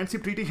जो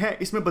फ्रेंडशिप ट्रीटी है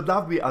इसमें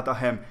बदलाव भी आता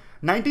है।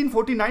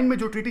 1949 में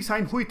जो ट्रीटी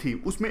साइन हुई थी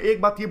उसमें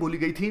एक बात ये बोली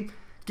गई थी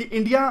कि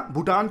इंडिया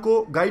भूटान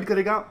को गाइड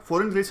करेगा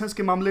फॉरेन रिलेशंस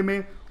के मामले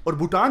में, और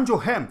भूटान जो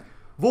है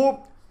वो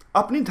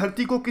अपनी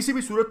धरती को किसी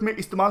भी सूरत में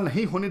इस्तेमाल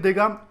नहीं होने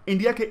देगा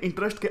इंडिया के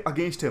इंटरेस्ट के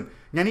अगेंस्ट,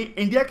 यानी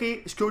इंडिया की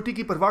सिक्योरिटी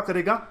की परवाह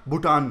करेगा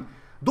भूटान।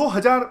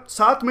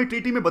 2007 में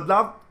ट्रीटी में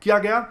बदलाव किया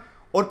गया,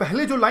 और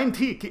पहले जो लाइन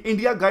थी कि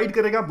इंडिया गाइड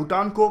करेगा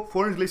भूटान को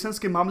फॉरेन रिलेशंस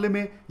के मामले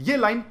में, ये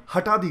लाइन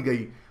हटा दी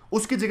गई।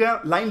 उसकी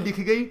जगह लाइन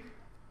लिखी गई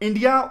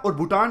इंडिया और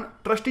भूटान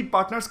ट्रस्टेड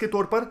पार्टनर्स के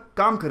तौर पर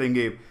काम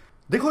करेंगे।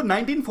 देखो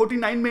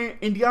 1949 में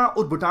इंडिया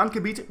और भूटान के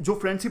बीच जो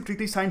फ्रेंडशिप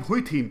ट्रीटी साइन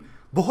हुई थी,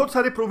 बहुत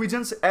सारे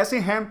प्रोविजंस ऐसे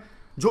हैं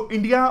जो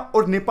इंडिया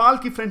और नेपाल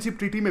की फ्रेंडशिप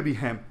ट्रीटी में भी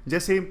हैं,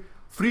 जैसे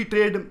फ्री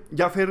ट्रेड,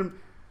 या फिर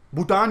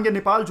भूटान या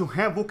नेपाल जो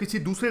हैं वो किसी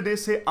दूसरे देश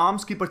से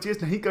आर्म्स की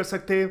परचेज नहीं कर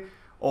सकते,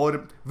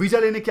 और वीज़ा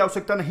लेने की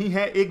आवश्यकता नहीं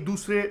है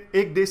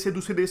एक देश से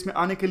दूसरे देश में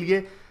आने के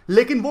लिए।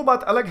 लेकिन वो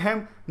बात अलग है,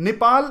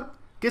 नेपाल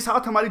के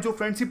साथ हमारी जो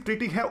फ्रेंडशिप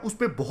ट्रीटी है उस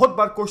पर बहुत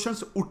बार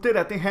क्वेश्चंस उठते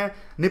रहते हैं।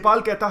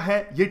 नेपाल कहता है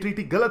ये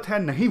ट्रीटी गलत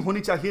है, नहीं होनी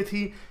चाहिए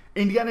थी।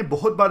 इंडिया ने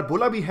बहुत बार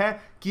बोला भी है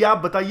कि आप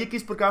बताइए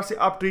किस प्रकार से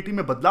आप ट्रीटी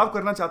में बदलाव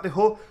करना चाहते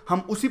हो, हम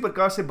उसी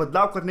प्रकार से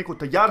बदलाव करने को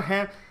तैयार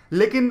हैं।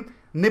 लेकिन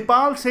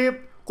नेपाल से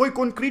कोई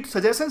कॉन्क्रीट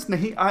सजेशंस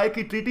नहीं आए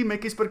कि ट्रीटी में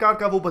किस प्रकार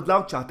का वो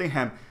बदलाव चाहते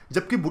हैं।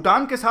 जबकि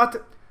भूटान के साथ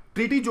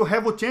ट्रीटी जो है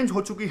वो चेंज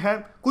हो चुकी है,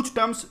 कुछ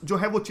टर्म्स जो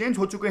है वो चेंज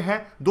हो चुके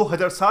हैं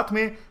 2007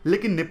 में,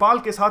 लेकिन नेपाल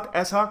के साथ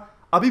ऐसा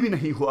अभी भी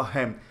नहीं हुआ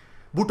है।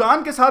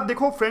 भूटान के साथ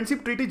देखो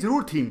फ्रेंडशिप ट्रीटी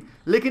जरूर थी,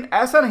 लेकिन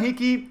ऐसा नहीं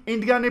कि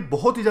इंडिया ने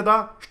बहुत ही ज़्यादा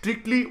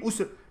स्ट्रिक्टली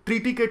उस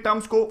ट्रीटी के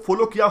टर्म्स को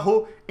फॉलो किया हो।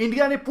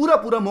 इंडिया ने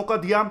पूरा मौका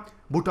दिया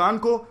भूटान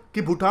को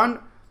कि भूटान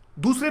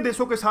दूसरे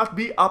देशों के साथ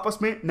भी आपस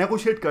में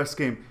नेगोशिएट कर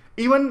सके।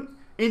 इवन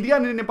इंडिया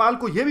ने नेपाल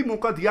को यह भी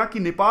मौका दिया कि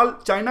नेपाल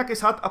चाइना के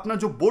साथ अपना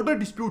जो बॉर्डर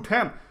डिस्प्यूट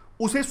है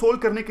उसे सोल्व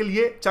करने के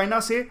लिए चाइना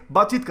से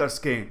बातचीत कर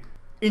सके।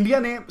 इंडिया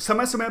ने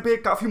समय समय पे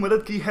काफ़ी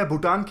मदद की है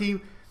भूटान की।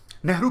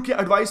 नेहरू की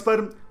एडवाइस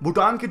पर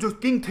भूटान के जो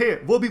किंग थे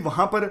वो भी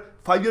वहाँ पर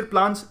 5 ईयर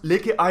प्लान्स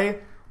लेके आए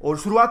और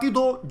शुरुआती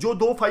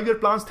दो 5 ईयर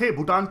प्लान्स थे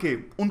भूटान के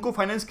उनको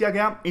फाइनेंस किया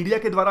गया इंडिया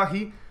के द्वारा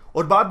ही।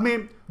 और बाद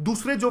में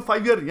दूसरे जो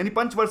 5 ईयर यानी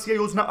 5 वर्षीय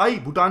योजना आई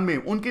भूटान में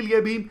उनके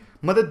लिए भी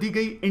मदद दी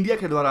गई इंडिया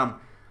के द्वारा।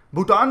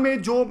 भूटान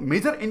में जो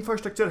मेजर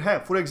इंफ्रास्ट्रक्चर है,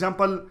 फॉर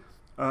एग्जांपल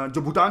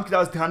जो भूटान की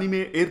राजधानी में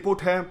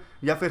एयरपोर्ट है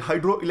या फिर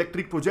हाइड्रो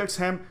इलेक्ट्रिक प्रोजेक्ट्स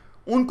हैं,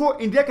 उनको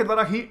इंडिया के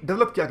द्वारा ही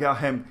डेवलप किया गया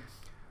है।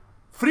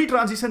 फ्री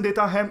ट्रांजिशन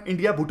देता है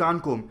इंडिया भूटान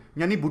को,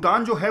 यानी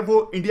भूटान जो है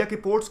वो इंडिया के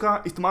पोर्ट्स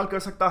का इस्तेमाल कर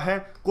सकता है,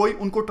 कोई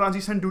उनको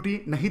ट्रांजिशन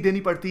ड्यूटी नहीं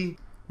देनी पड़ती।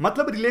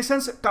 मतलब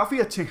रिलेशंस काफ़ी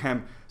अच्छे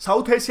हैं।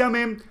 साउथ एशिया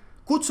में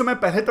कुछ समय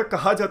पहले तक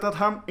कहा जाता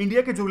था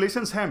इंडिया के जो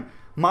रिलेशंस हैं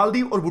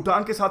मालदीव और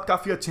भूटान के साथ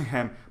काफ़ी अच्छे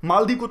हैं।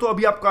 मालदीव को तो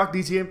अभी आप काट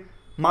दीजिए,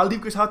 मालदीव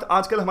के साथ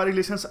आजकल हमारे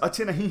रिलेशंस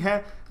अच्छे नहीं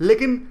हैं,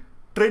 लेकिन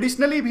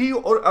ट्रेडिशनली भी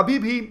और अभी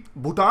भी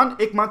भूटान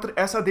एकमात्र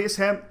ऐसा देश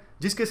है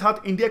जिसके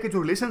साथ इंडिया के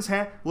जो रिलेशंस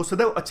हैं वो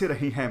सदैव अच्छे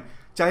रहे हैं।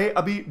 चाहे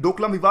अभी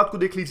डोकलाम विवाद को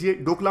देख लीजिए,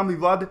 डोकलाम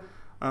विवाद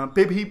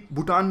पे भी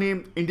भूटान ने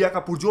इंडिया का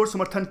पुरजोर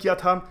समर्थन किया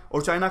था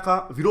और चाइना का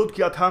विरोध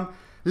किया था।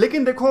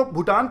 लेकिन देखो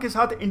भूटान के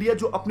साथ इंडिया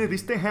जो अपने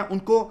रिश्ते हैं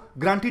उनको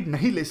ग्रांटेड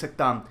नहीं ले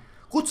सकता।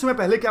 कुछ समय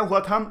पहले क्या हुआ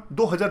था,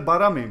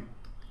 2012 में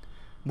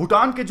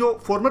भूटान के जो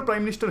फॉर्मर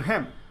प्राइम मिनिस्टर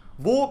हैं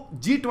वो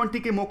G20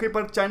 के मौके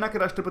पर चाइना के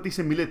राष्ट्रपति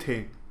से मिले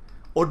थे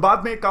और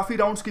बाद में काफ़ी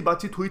राउंड्स की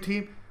बातचीत हुई थी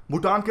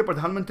भूटान के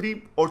प्रधानमंत्री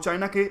और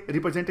चाइना के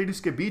रिप्रेजेंटेटिव्स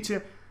के बीच।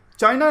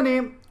 चाइना ने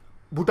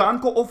भूटान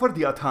को ऑफर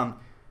दिया था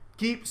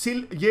कि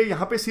ये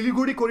यहाँ पे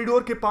सिलीगुड़ी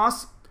कॉरिडोर के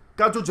पास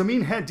का जो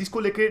ज़मीन है जिसको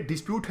लेके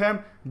डिस्प्यूट है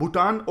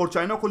भूटान और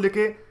चाइना को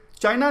लेके,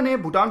 चाइना ने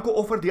भूटान को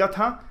ऑफर दिया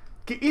था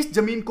कि इस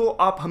ज़मीन को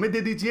आप हमें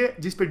दे दीजिए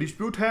जिस पे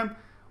डिस्प्यूट है,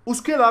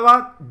 उसके अलावा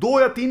 2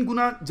 या 3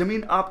 गुना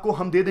ज़मीन आपको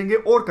हम दे देंगे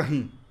और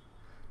कहीं।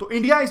 तो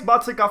इंडिया इस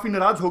बात से काफ़ी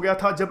नाराज़ हो गया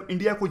था जब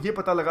इंडिया को ये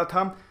पता लगा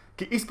था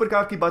कि इस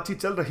प्रकार की बातचीत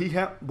चल रही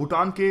है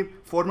भूटान के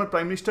फॉर्मर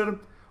प्राइम मिनिस्टर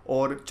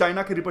और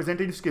चाइना के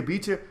रिप्रेजेंटेटिव्स के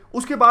बीच।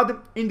 उसके बाद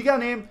इंडिया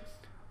ने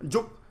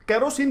जो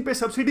कैरोसिन पे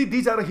सब्सिडी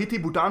दी जा रही थी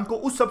भूटान को,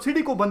 उस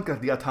सब्सिडी को बंद कर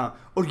दिया था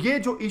और ये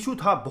जो इशू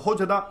था बहुत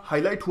ज़्यादा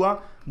हाईलाइट हुआ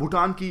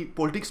भूटान की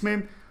पॉलिटिक्स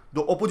में।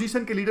 जो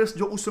ओपोजिशन के लीडर्स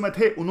जो उस समय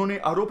थे उन्होंने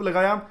आरोप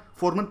लगाया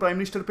फॉर्मर प्राइम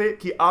मिनिस्टर पे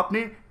कि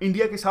आपने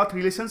इंडिया के साथ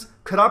रिलेशंस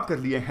खराब कर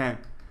लिए हैं।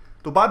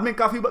 तो बाद में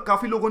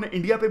काफ़ी लोगों ने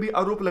इंडिया पे भी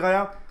आरोप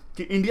लगाया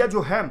कि इंडिया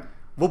जो है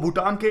वो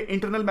भूटान के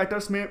इंटरनल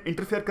मैटर्स में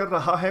इंटरफेयर कर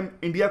रहा है,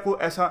 इंडिया को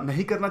ऐसा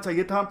नहीं करना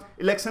चाहिए था।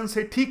 इलेक्शन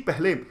से ठीक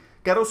पहले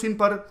कैरोसिन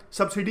पर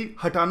सब्सिडी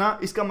हटाना,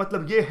 इसका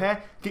मतलब ये है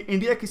कि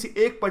इंडिया किसी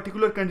एक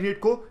पर्टिकुलर कैंडिडेट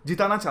को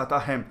जिताना चाहता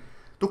है।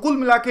 तो कुल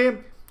मिला के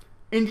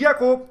इंडिया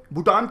को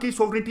भूटान की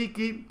सॉवरेनिटी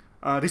की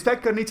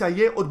रिस्पेक्ट करनी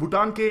चाहिए और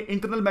भूटान के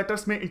इंटरनल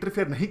मैटर्स में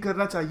इंटरफेयर नहीं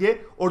करना चाहिए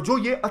और जो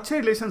ये अच्छे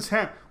रिलेशंस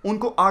हैं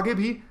उनको आगे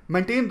भी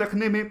मेंटेन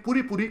रखने में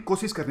पूरी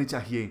कोशिश करनी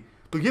चाहिए।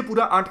 तो ये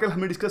पूरा आर्टिकल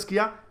हमने डिस्कस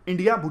किया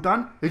इंडिया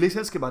भूटान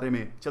रिलेशंस के बारे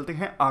में। चलते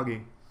हैं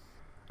आगे।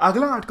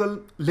 अगला आर्टिकल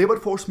लेबर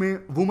फोर्स में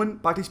वुमेन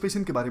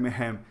पार्टिसिपेशन के बारे में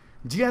है।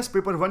 जीएस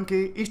पेपर 1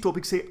 के इस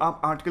टॉपिक से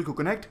आप आर्टिकल को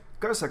कनेक्ट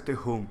कर सकते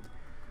हो।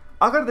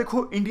 अगर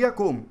देखो इंडिया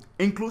को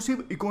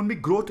इंक्लूसिव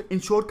इकोनॉमिक ग्रोथ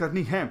इंश्योर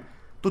करनी है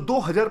तो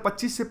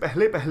 2025 से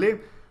पहले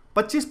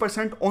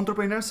 25%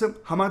 एंटरप्रेन्योर्स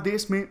हमारे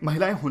देश में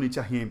महिलाएं होनी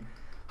चाहिए।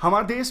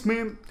 हमारे देश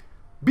में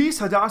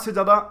 20,000 से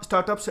ज़्यादा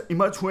स्टार्टअप्स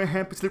इमर्ज हुए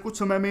हैं पिछले कुछ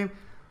समय में।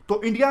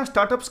 तो इंडिया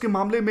स्टार्टअप्स के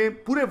मामले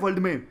में पूरे वर्ल्ड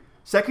में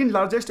सेकंड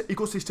लार्जेस्ट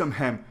इकोसिस्टम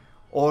है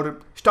और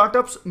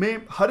स्टार्टअप्स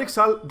में हर एक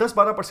साल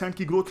 10-12%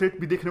 की ग्रोथ रेट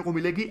भी देखने को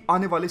मिलेगी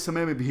आने वाले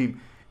समय में भी।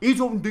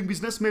 ईज ऑफ डूइंग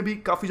बिजनेस में भी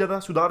काफ़ी ज़्यादा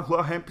सुधार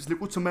हुआ है पिछले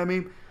कुछ समय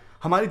में।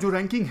 हमारी जो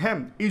रैंकिंग है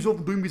ईज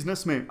ऑफ डूइंग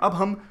बिजनेस में अब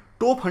हम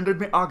टॉप 100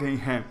 में आ गए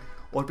हैं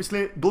और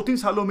पिछले 2-3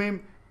 सालों में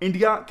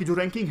इंडिया की जो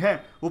रैंकिंग है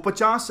वो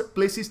 50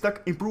 प्लेसेस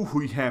तक इम्प्रूव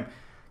हुई है।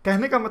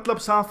 कहने का मतलब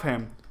साफ है,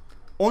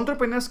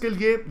 एंटरप्रेन्योर्स के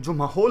लिए जो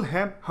माहौल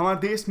है हमारे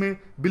देश में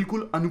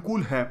बिल्कुल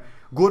अनुकूल है।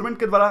 गवर्नमेंट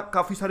के द्वारा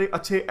काफ़ी सारे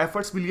अच्छे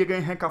एफर्ट्स भी लिए गए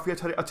हैं, काफ़ी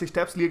सारे अच्छे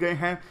स्टेप्स लिए गए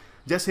हैं,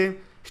 जैसे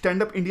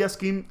स्टैंड अप इंडिया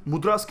स्कीम,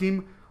 मुद्रा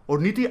स्कीम और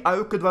नीति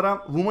आयोग के द्वारा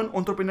वुमेन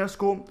एंटरप्रेन्योर्स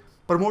को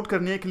प्रमोट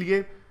करने के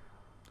लिए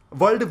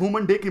वर्ल्ड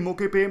वुमेन डे के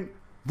मौके पे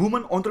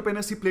वुमेन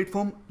एंटरप्रेन्योरशिप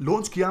प्लेटफॉर्म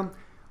लॉन्च किया।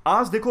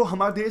 आज देखो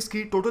हमारे देश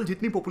की टोटल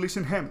जितनी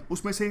पॉपुलेशन है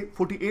उसमें से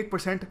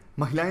 48%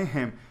 महिलाएं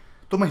हैं।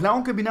 तो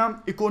महिलाओं के बिना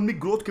इकोनॉमिक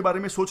ग्रोथ के बारे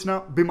में सोचना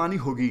बेमानी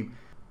होगी।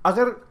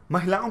 अगर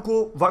महिलाओं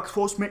को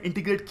वर्कफोर्स में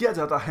इंटीग्रेट किया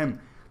जाता है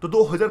तो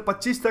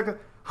 2025 तक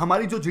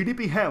हमारी जो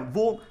जीडीपी है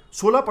वो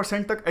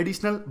 16% तक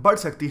एडिशनल बढ़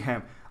सकती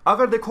है।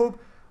 अगर देखो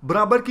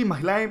बराबर की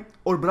महिलाएं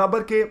और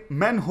बराबर के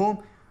मैन हो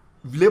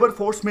लेबर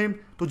फोर्स में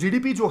तो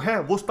जीडीपी जो है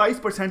वो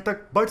 27%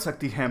 तक बढ़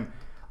सकती है।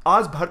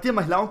 आज भारतीय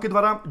महिलाओं के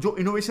द्वारा जो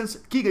इनोवेशंस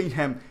की गई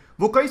हैं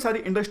वो कई सारी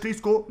इंडस्ट्रीज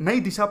को नई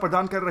दिशा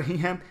प्रदान कर रही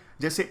हैं,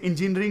 जैसे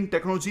engineering,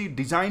 technology,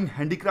 design,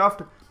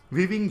 handicraft,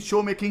 weaving,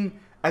 show making,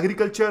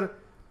 agriculture,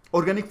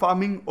 organic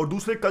farming और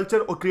दूसरे कल्चर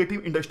और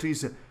क्रिएटिव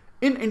इंडस्ट्रीज।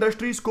 इन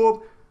इंडस्ट्रीज को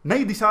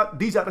नई दिशा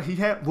दी जा रही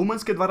है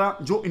वुमेन्स के द्वारा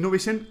जो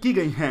इनोवेशन की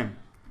गई हैं।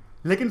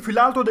 लेकिन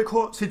फिलहाल तो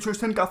देखो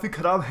सिचुएशन काफ़ी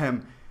ख़राब है।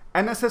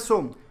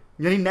 NSSO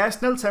यानी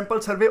नेशनल सैंपल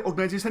सर्वे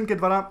ऑर्गेनाइजेशन के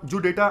द्वारा जो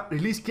डेटा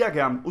रिलीज किया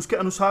गया उसके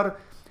अनुसार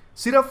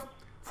सिर्फ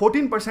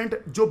 14%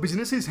 जो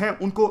बिजनेसेस हैं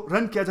उनको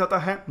रन किया जाता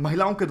है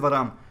महिलाओं के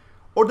द्वारा।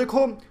 और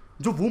देखो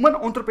जो वुमेन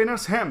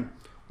एंटरप्रेन्योर्स हैं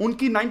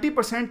उनकी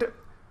 90%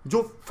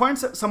 जो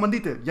फंड्स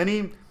संबंधित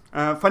यानी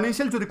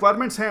फाइनेंशियल जो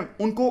रिक्वायरमेंट्स हैं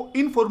उनको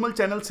इनफॉर्मल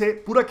चैनल से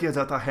पूरा किया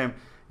जाता है।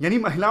 यानी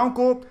महिलाओं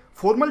को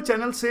फॉर्मल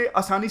चैनल से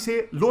आसानी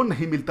से लोन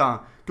नहीं मिलता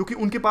क्योंकि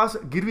उनके पास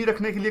गिरवी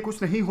रखने के लिए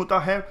कुछ नहीं होता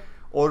है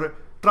और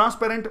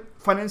ट्रांसपेरेंट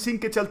फाइनेंसिंग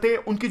के चलते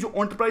उनकी जो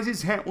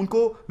एंटरप्राइजेज हैं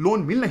उनको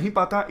लोन मिल नहीं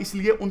पाता,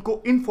 इसलिए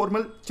उनको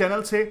इनफॉर्मल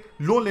चैनल से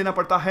लोन लेना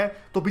पड़ता है।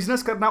 तो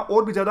बिजनेस करना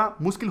और भी ज़्यादा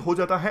मुश्किल हो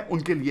जाता है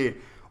उनके लिए।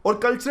 और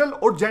कल्चरल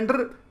और जेंडर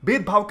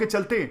भेदभाव के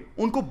चलते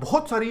उनको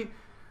बहुत सारी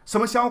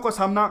समस्याओं का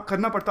सामना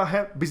करना पड़ता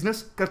है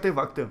बिजनेस करते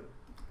वक्त।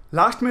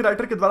 लास्ट में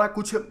राइटर के द्वारा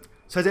कुछ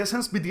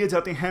सजेशंस भी दिए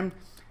जाते हैं,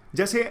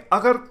 जैसे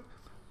अगर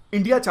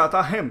इंडिया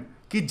चाहता है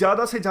कि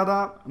ज़्यादा से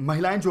ज़्यादा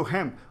महिलाएं जो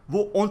हैं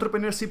वो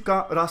एंटरप्रेन्योरशिप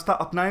का रास्ता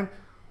अपनाएं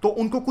तो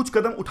उनको कुछ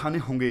कदम उठाने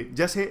होंगे।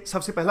 जैसे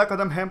सबसे पहला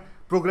कदम है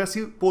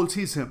प्रोग्रेसिव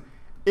पॉलिसीज।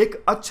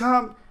 एक अच्छा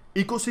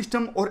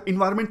इकोसिस्टम और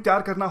इन्वायरमेंट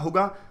तैयार करना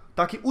होगा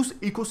ताकि उस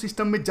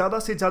इकोसिस्टम में ज़्यादा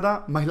से ज़्यादा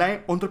महिलाएं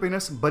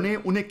एंटरप्रेन्योर्स बने,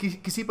 उन्हें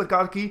किसी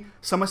प्रकार की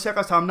समस्या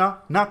का सामना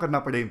ना करना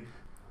पड़े।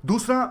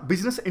 दूसरा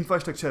बिजनेस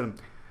इंफ्रास्ट्रक्चर।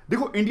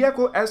 देखो इंडिया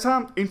को ऐसा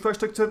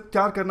इंफ्रास्ट्रक्चर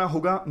तैयार करना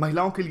होगा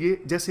महिलाओं के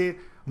लिए, जैसे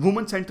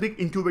वुमेन सेंट्रिक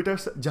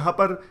इंक्यूबेटर्स, जहां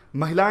पर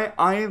महिलाएं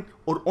आएँ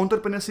और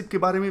एंटरप्रेन्योरशिप के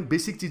बारे में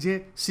बेसिक चीज़ें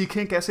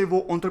सीखें, कैसे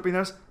वो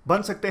एंटरप्रेन्योर्स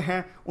बन सकते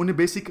हैं, उन्हें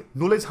बेसिक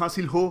नॉलेज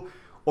हासिल हो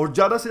और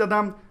ज़्यादा से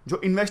ज़्यादा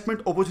जो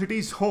इन्वेस्टमेंट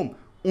अपॉर्चुनिटीज़ हों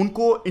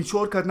उनको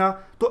इंश्योर करना।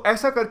 तो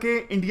ऐसा करके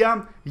इंडिया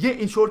ये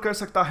इंश्योर कर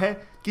सकता है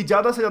कि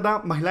ज़्यादा से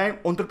ज़्यादा महिलाएं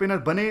एंटरप्रेन्योर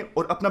बने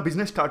और अपना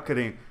बिजनेस स्टार्ट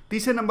करें।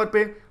 तीसरे नंबर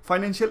पे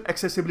फाइनेंशियल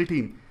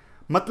एक्सेसिबिलिटी,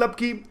 मतलब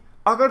कि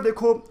अगर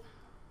देखो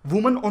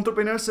वुमेन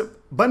एंटरप्रेन्योर्स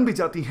बन भी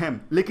जाती हैं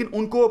लेकिन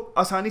उनको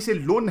आसानी से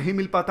लोन नहीं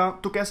मिल पाता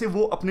तो कैसे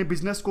वो अपने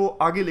बिजनेस को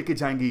आगे लेके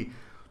जाएंगी।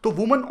 तो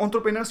वुमेन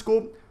एंटरप्रेन्योर्स को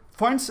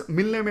फंड्स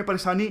मिलने में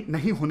परेशानी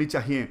नहीं होनी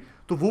चाहिए।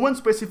 तो वुमेन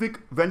स्पेसिफिक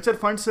वेंचर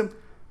फंड्स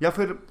या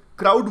फिर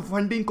क्राउड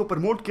फंडिंग को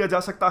प्रमोट किया जा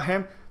सकता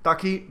है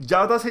ताकि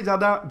ज़्यादा से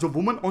ज़्यादा जो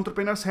वुमेन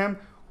एंटरप्रेन्योर्स हैं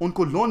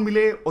उनको लोन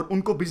मिले और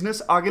उनको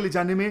बिजनेस आगे ले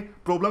जाने में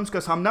प्रॉब्लम्स का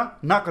सामना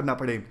ना करना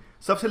पड़े।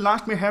 सबसे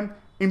लास्ट में है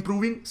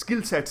इंप्रूविंग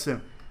स्किल सेट्स।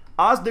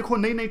 आज देखो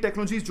नई नई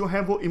टेक्नोलॉजीज जो हैं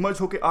वो इमर्ज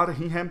होकर आ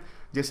रही हैं,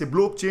 जैसे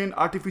blockchain,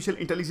 artificial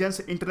intelligence,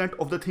 internet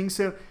of the things.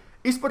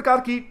 इस प्रकार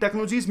की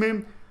टेक्नोलॉजीज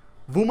में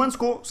वुमेन्स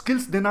को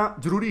स्किल्स देना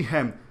जरूरी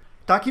है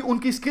ताकि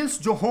उनकी स्किल्स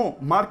जो हों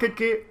मार्केट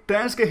के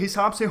ट्रेंड्स के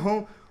हिसाब से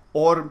हों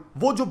और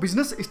वो जो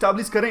बिजनेस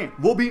इस्टेब्लिश करें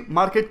वो भी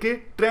मार्केट के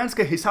ट्रेंड्स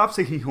के हिसाब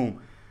से ही हों।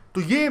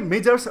 तो ये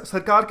मेजर्स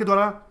सरकार के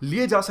द्वारा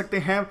लिए जा सकते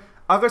हैं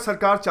अगर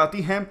सरकार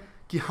चाहती है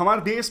कि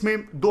हमारे देश में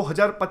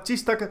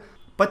 2025 तक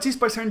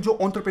 25% जो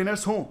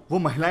एंटरप्रेन्योर्स हों वो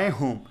महिलाएं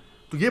हों।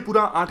 तो ये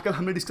पूरा आर्टिकल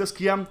हमने डिस्कस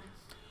किया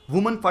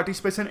women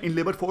participation in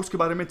labour force के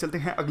बारे में। चलते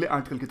हैं अगले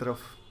आर्टिकल की तरफ।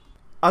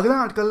 अगला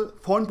आर्टिकल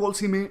फॉरेन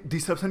पॉलिसी में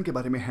डिसरप्शन के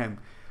बारे में है।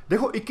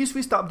 देखो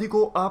 21वीं शताब्दी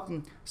को आप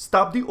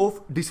शताब्दी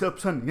ऑफ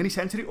डिसरप्शन यानी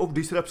सेंचुरी ऑफ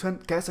डिसरप्शन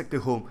कह सकते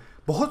हो।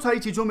 बहुत सारी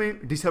चीज़ों में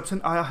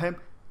डिसरप्शन आया है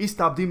इस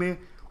शताब्दी में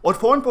और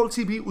फॉरेन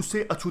पॉलिसी भी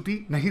उससे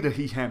अछूती नहीं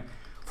रही है।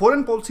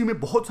 फॉरेन पॉलिसी में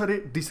बहुत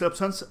सारे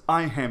डिसरप्शंस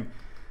आए हैं।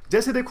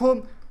 जैसे देखो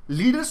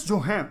लीडर्स जो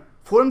हैं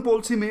फॉरेन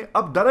पॉलिसी में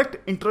अब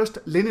डायरेक्ट इंटरेस्ट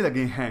लेने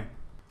लगे हैं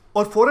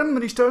और फॉरेन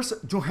मिनिस्टर्स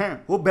जो हैं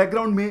वो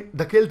बैकग्राउंड में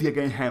धकेल दिए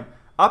गए हैं।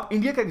 आप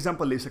इंडिया का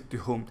एग्जांपल ले सकते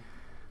हो।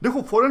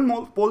 देखो फॉरेन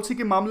पॉलिसी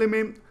के मामले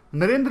में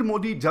नरेंद्र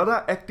मोदी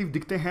ज़्यादा एक्टिव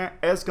दिखते हैं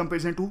as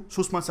comparison to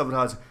Sushma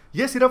Swaraj.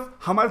 ये सिर्फ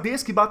हमारे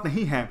देश की बात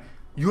नहीं है,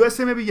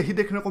 यूएसए में भी यही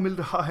देखने को मिल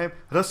रहा है,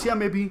 रशिया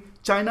में भी,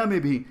 चाइना में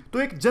भी।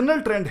 तो एक जनरल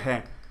ट्रेंड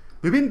है,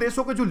 विभिन्न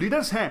देशों के जो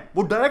लीडर्स हैं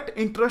वो डायरेक्ट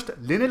इंटरेस्ट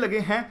लेने लगे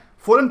हैं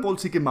फॉरेन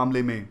पॉलिसी के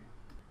मामले में।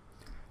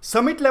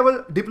 समिट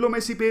लेवल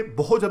डिप्लोमेसी पे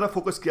बहुत ज़्यादा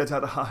फोकस किया जा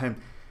रहा है।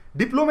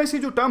 डिप्लोमेसी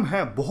जो टर्म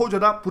है बहुत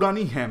ज़्यादा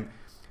पुरानी है।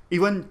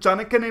 इवन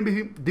चाणक्य ने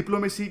भी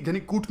डिप्लोमेसी यानी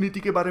कूटनीति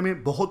के बारे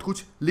में बहुत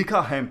कुछ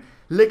लिखा है,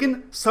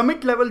 लेकिन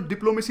समिट लेवल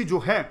डिप्लोमेसी जो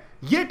है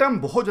ये टर्म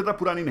बहुत ज़्यादा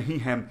पुरानी नहीं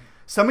है।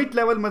 समिट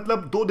लेवल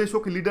मतलब दो देशों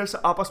के लीडर्स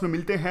आपस में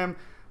मिलते हैं,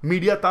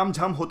 मीडिया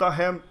तामझाम होता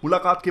है,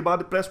 मुलाकात के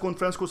बाद प्रेस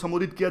कॉन्फ्रेंस को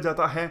संबोधित किया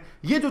जाता है।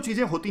 ये जो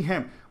चीज़ें होती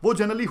हैं वो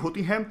जनरली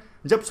होती हैं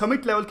जब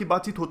समिट लेवल की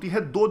बातचीत होती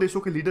है दो देशों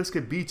के लीडर्स के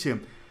बीच।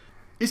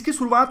 इसकी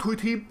शुरुआत हुई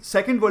थी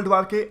सेकेंड वर्ल्ड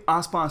वॉर के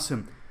आसपास।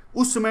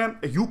 उस समय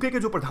यूके के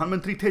जो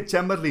प्रधानमंत्री थे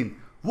चैम्बरलिन,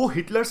 वो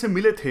हिटलर से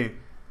मिले थे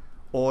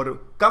और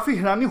काफ़ी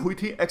हैरानी हुई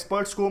थी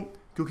एक्सपर्ट्स को,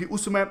 क्योंकि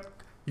उस समय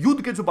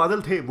युद्ध के जो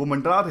बादल थे वो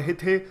मंडरा रहे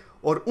थे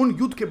और उन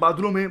युद्ध के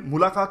बादलों में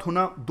मुलाकात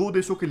होना दो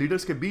देशों के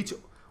लीडर्स के बीच,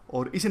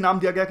 और इसे नाम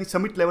दिया गया कि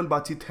समिट लेवल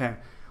बातचीत है।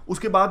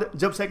 उसके बाद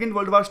जब सेकेंड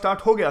वर्ल्ड वॉर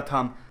स्टार्ट हो गया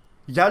था,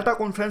 याल्टा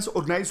कॉन्फ्रेंस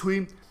ऑर्गेनाइज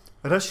हुई,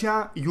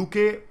 रशिया,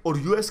 यूके और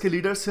यूएस के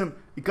लीडर्स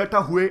इकट्ठा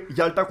हुए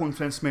याल्टा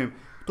कॉन्फ्रेंस में।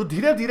 तो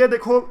धीरे धीरे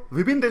देखो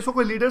विभिन्न देशों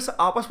के लीडर्स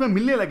आपस में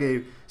मिलने लगे।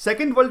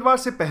 सेकेंड वर्ल्ड वॉर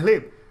से पहले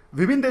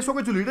विभिन्न देशों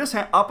के जो लीडर्स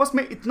हैं आपस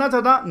में इतना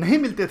ज़्यादा नहीं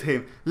मिलते थे,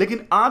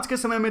 लेकिन आज के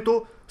समय में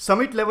तो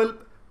समिट लेवल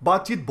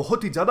बातचीत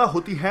बहुत ही ज़्यादा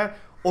होती है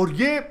और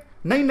ये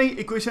नई नई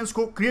इक्वेशंस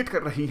को क्रिएट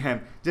कर रही हैं।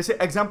 जैसे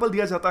एग्जांपल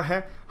दिया जाता है,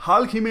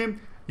 हाल ही में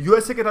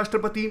यूएसए के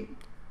राष्ट्रपति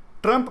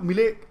ट्रंप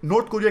मिले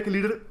नॉर्थ कोरिया के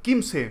लीडर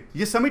किम से।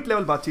 ये समिट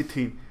लेवल बातचीत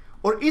थी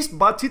और इस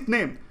बातचीत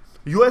ने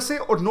यूएसए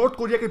और नॉर्थ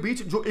कोरिया के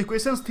बीच जो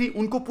इक्वेशंस थी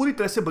उनको पूरी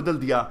तरह से बदल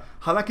दिया।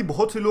 हालांकि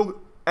बहुत से लोग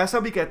ऐसा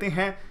भी कहते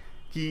हैं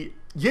कि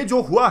ये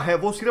जो हुआ है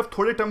वो सिर्फ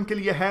थोड़े टर्म के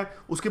लिए है,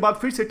 उसके बाद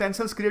फिर से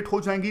टेंशंस क्रिएट हो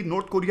जाएंगी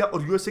नॉर्थ कोरिया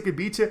और यूएसए के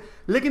बीच।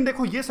 लेकिन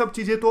देखो ये सब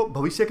चीजें तो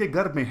भविष्य के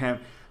गर्भ में हैं,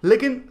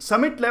 लेकिन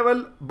समिट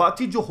लेवल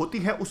बातचीत जो होती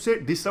है उससे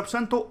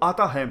डिसरप्शन तो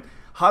आता है।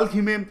 हाल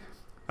ही में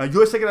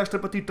यूएसए के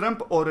राष्ट्रपति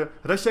ट्रंप और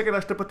रशिया के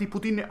राष्ट्रपति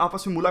पुतिन ने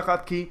आपस में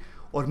मुलाकात की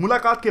और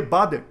मुलाकात के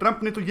बाद ट्रंप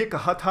ने तो ये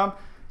कहा था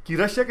कि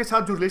रशिया के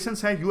साथ जो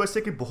रिलेशंस हैं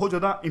यूएसए के बहुत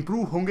ज़्यादा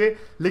इंप्रूव होंगे,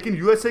 लेकिन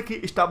यूएसए की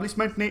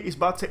इस्टेब्लिशमेंट ने इस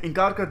बात से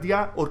इनकार कर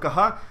दिया और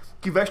कहा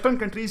कि वेस्टर्न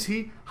कंट्रीज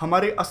ही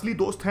हमारे असली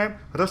दोस्त हैं,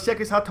 रशिया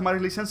के साथ हमारे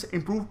रिलेशंस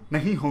इंप्रूव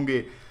नहीं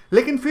होंगे।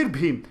 लेकिन फिर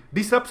भी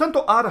डिसरप्शन तो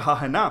आ रहा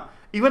है ना।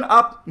 इवन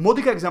आप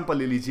मोदी का एग्जाम्पल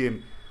ले लीजिए,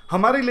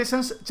 हमारे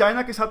रिलेशंस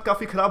चाइना के साथ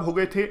काफ़ी खराब हो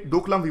गए थे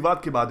डोकलाम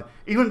विवाद के बाद।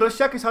 इवन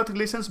रशिया के साथ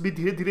रिलेशंस भी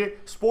धीरे धीरे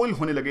स्पॉइल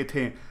होने लगे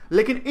थे,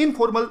 लेकिन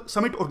इनफॉर्मल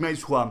समिट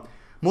ऑर्गेनाइज हुआ।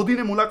 मोदी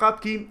ने मुलाकात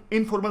की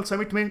इनफॉर्मल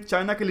समिट में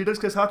चाइना के लीडर्स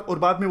के साथ और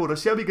बाद में वो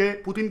रशिया भी गए,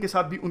 पुतिन के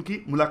साथ भी उनकी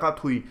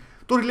मुलाकात हुई।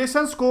 तो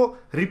रिलेशंस को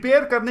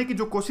रिपेयर करने की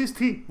जो कोशिश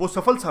थी वो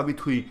सफल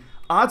साबित हुई।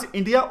 आज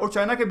इंडिया और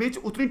चाइना के बीच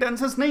उतनी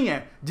टेंशंस नहीं है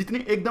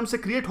जितनी एकदम से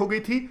क्रिएट हो गई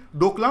थी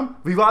डोकलाम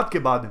विवाद के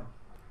बाद।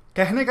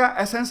 कहने का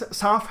एसेंस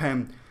साफ है,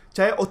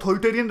 चाहे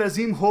ऑथोरिटेरियन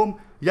रेजिम हो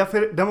या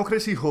फिर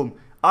डेमोक्रेसी हो,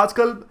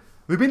 आजकल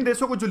विभिन्न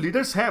देशों के जो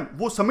लीडर्स हैं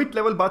वो समिट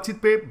लेवल बातचीत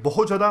पे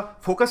बहुत ज़्यादा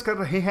फोकस कर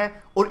रहे हैं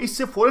और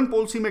इससे फॉरेन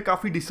पॉलिसी में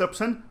काफ़ी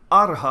डिसरप्शन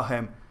आ रहा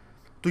है।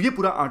 तो ये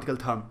पूरा आर्टिकल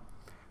था,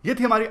 ये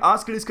थी हमारी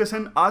आज की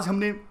डिस्कशन। आज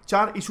हमने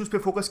 4 इश्यूज पे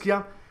फोकस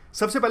किया।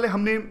 सबसे पहले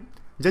हमने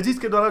जजेस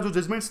के द्वारा जो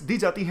जजमेंट्स दी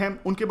जाती हैं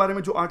उनके बारे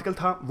में जो आर्टिकल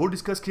था वो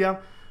डिस्कस किया।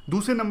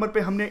 दूसरे नंबर पे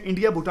हमने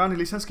इंडिया भूटान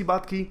रिलेशंस की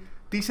बात की।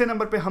 तीसरे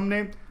नंबर पे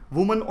हमने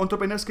वुमेन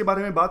एंटरप्रेन्योर्स के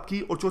बारे में बात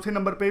की और चौथे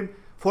नंबर पे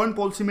फॉरेन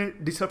पॉलिसी में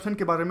डिसरप्शन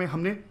के बारे में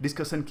हमने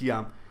डिस्कशन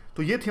किया।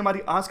 तो ये थी हमारी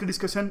आज की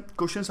डिस्कशन।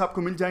 क्वेश्चंस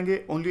आपको मिल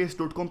जाएंगे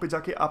onlyas.com पे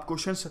जाके आप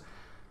क्वेश्चंस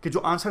के जो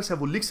आंसर्स है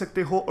वो लिख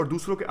सकते हो और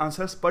दूसरों के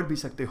आंसर्स पढ़ भी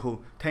सकते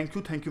हो। Thank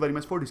you very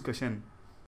much for discussion.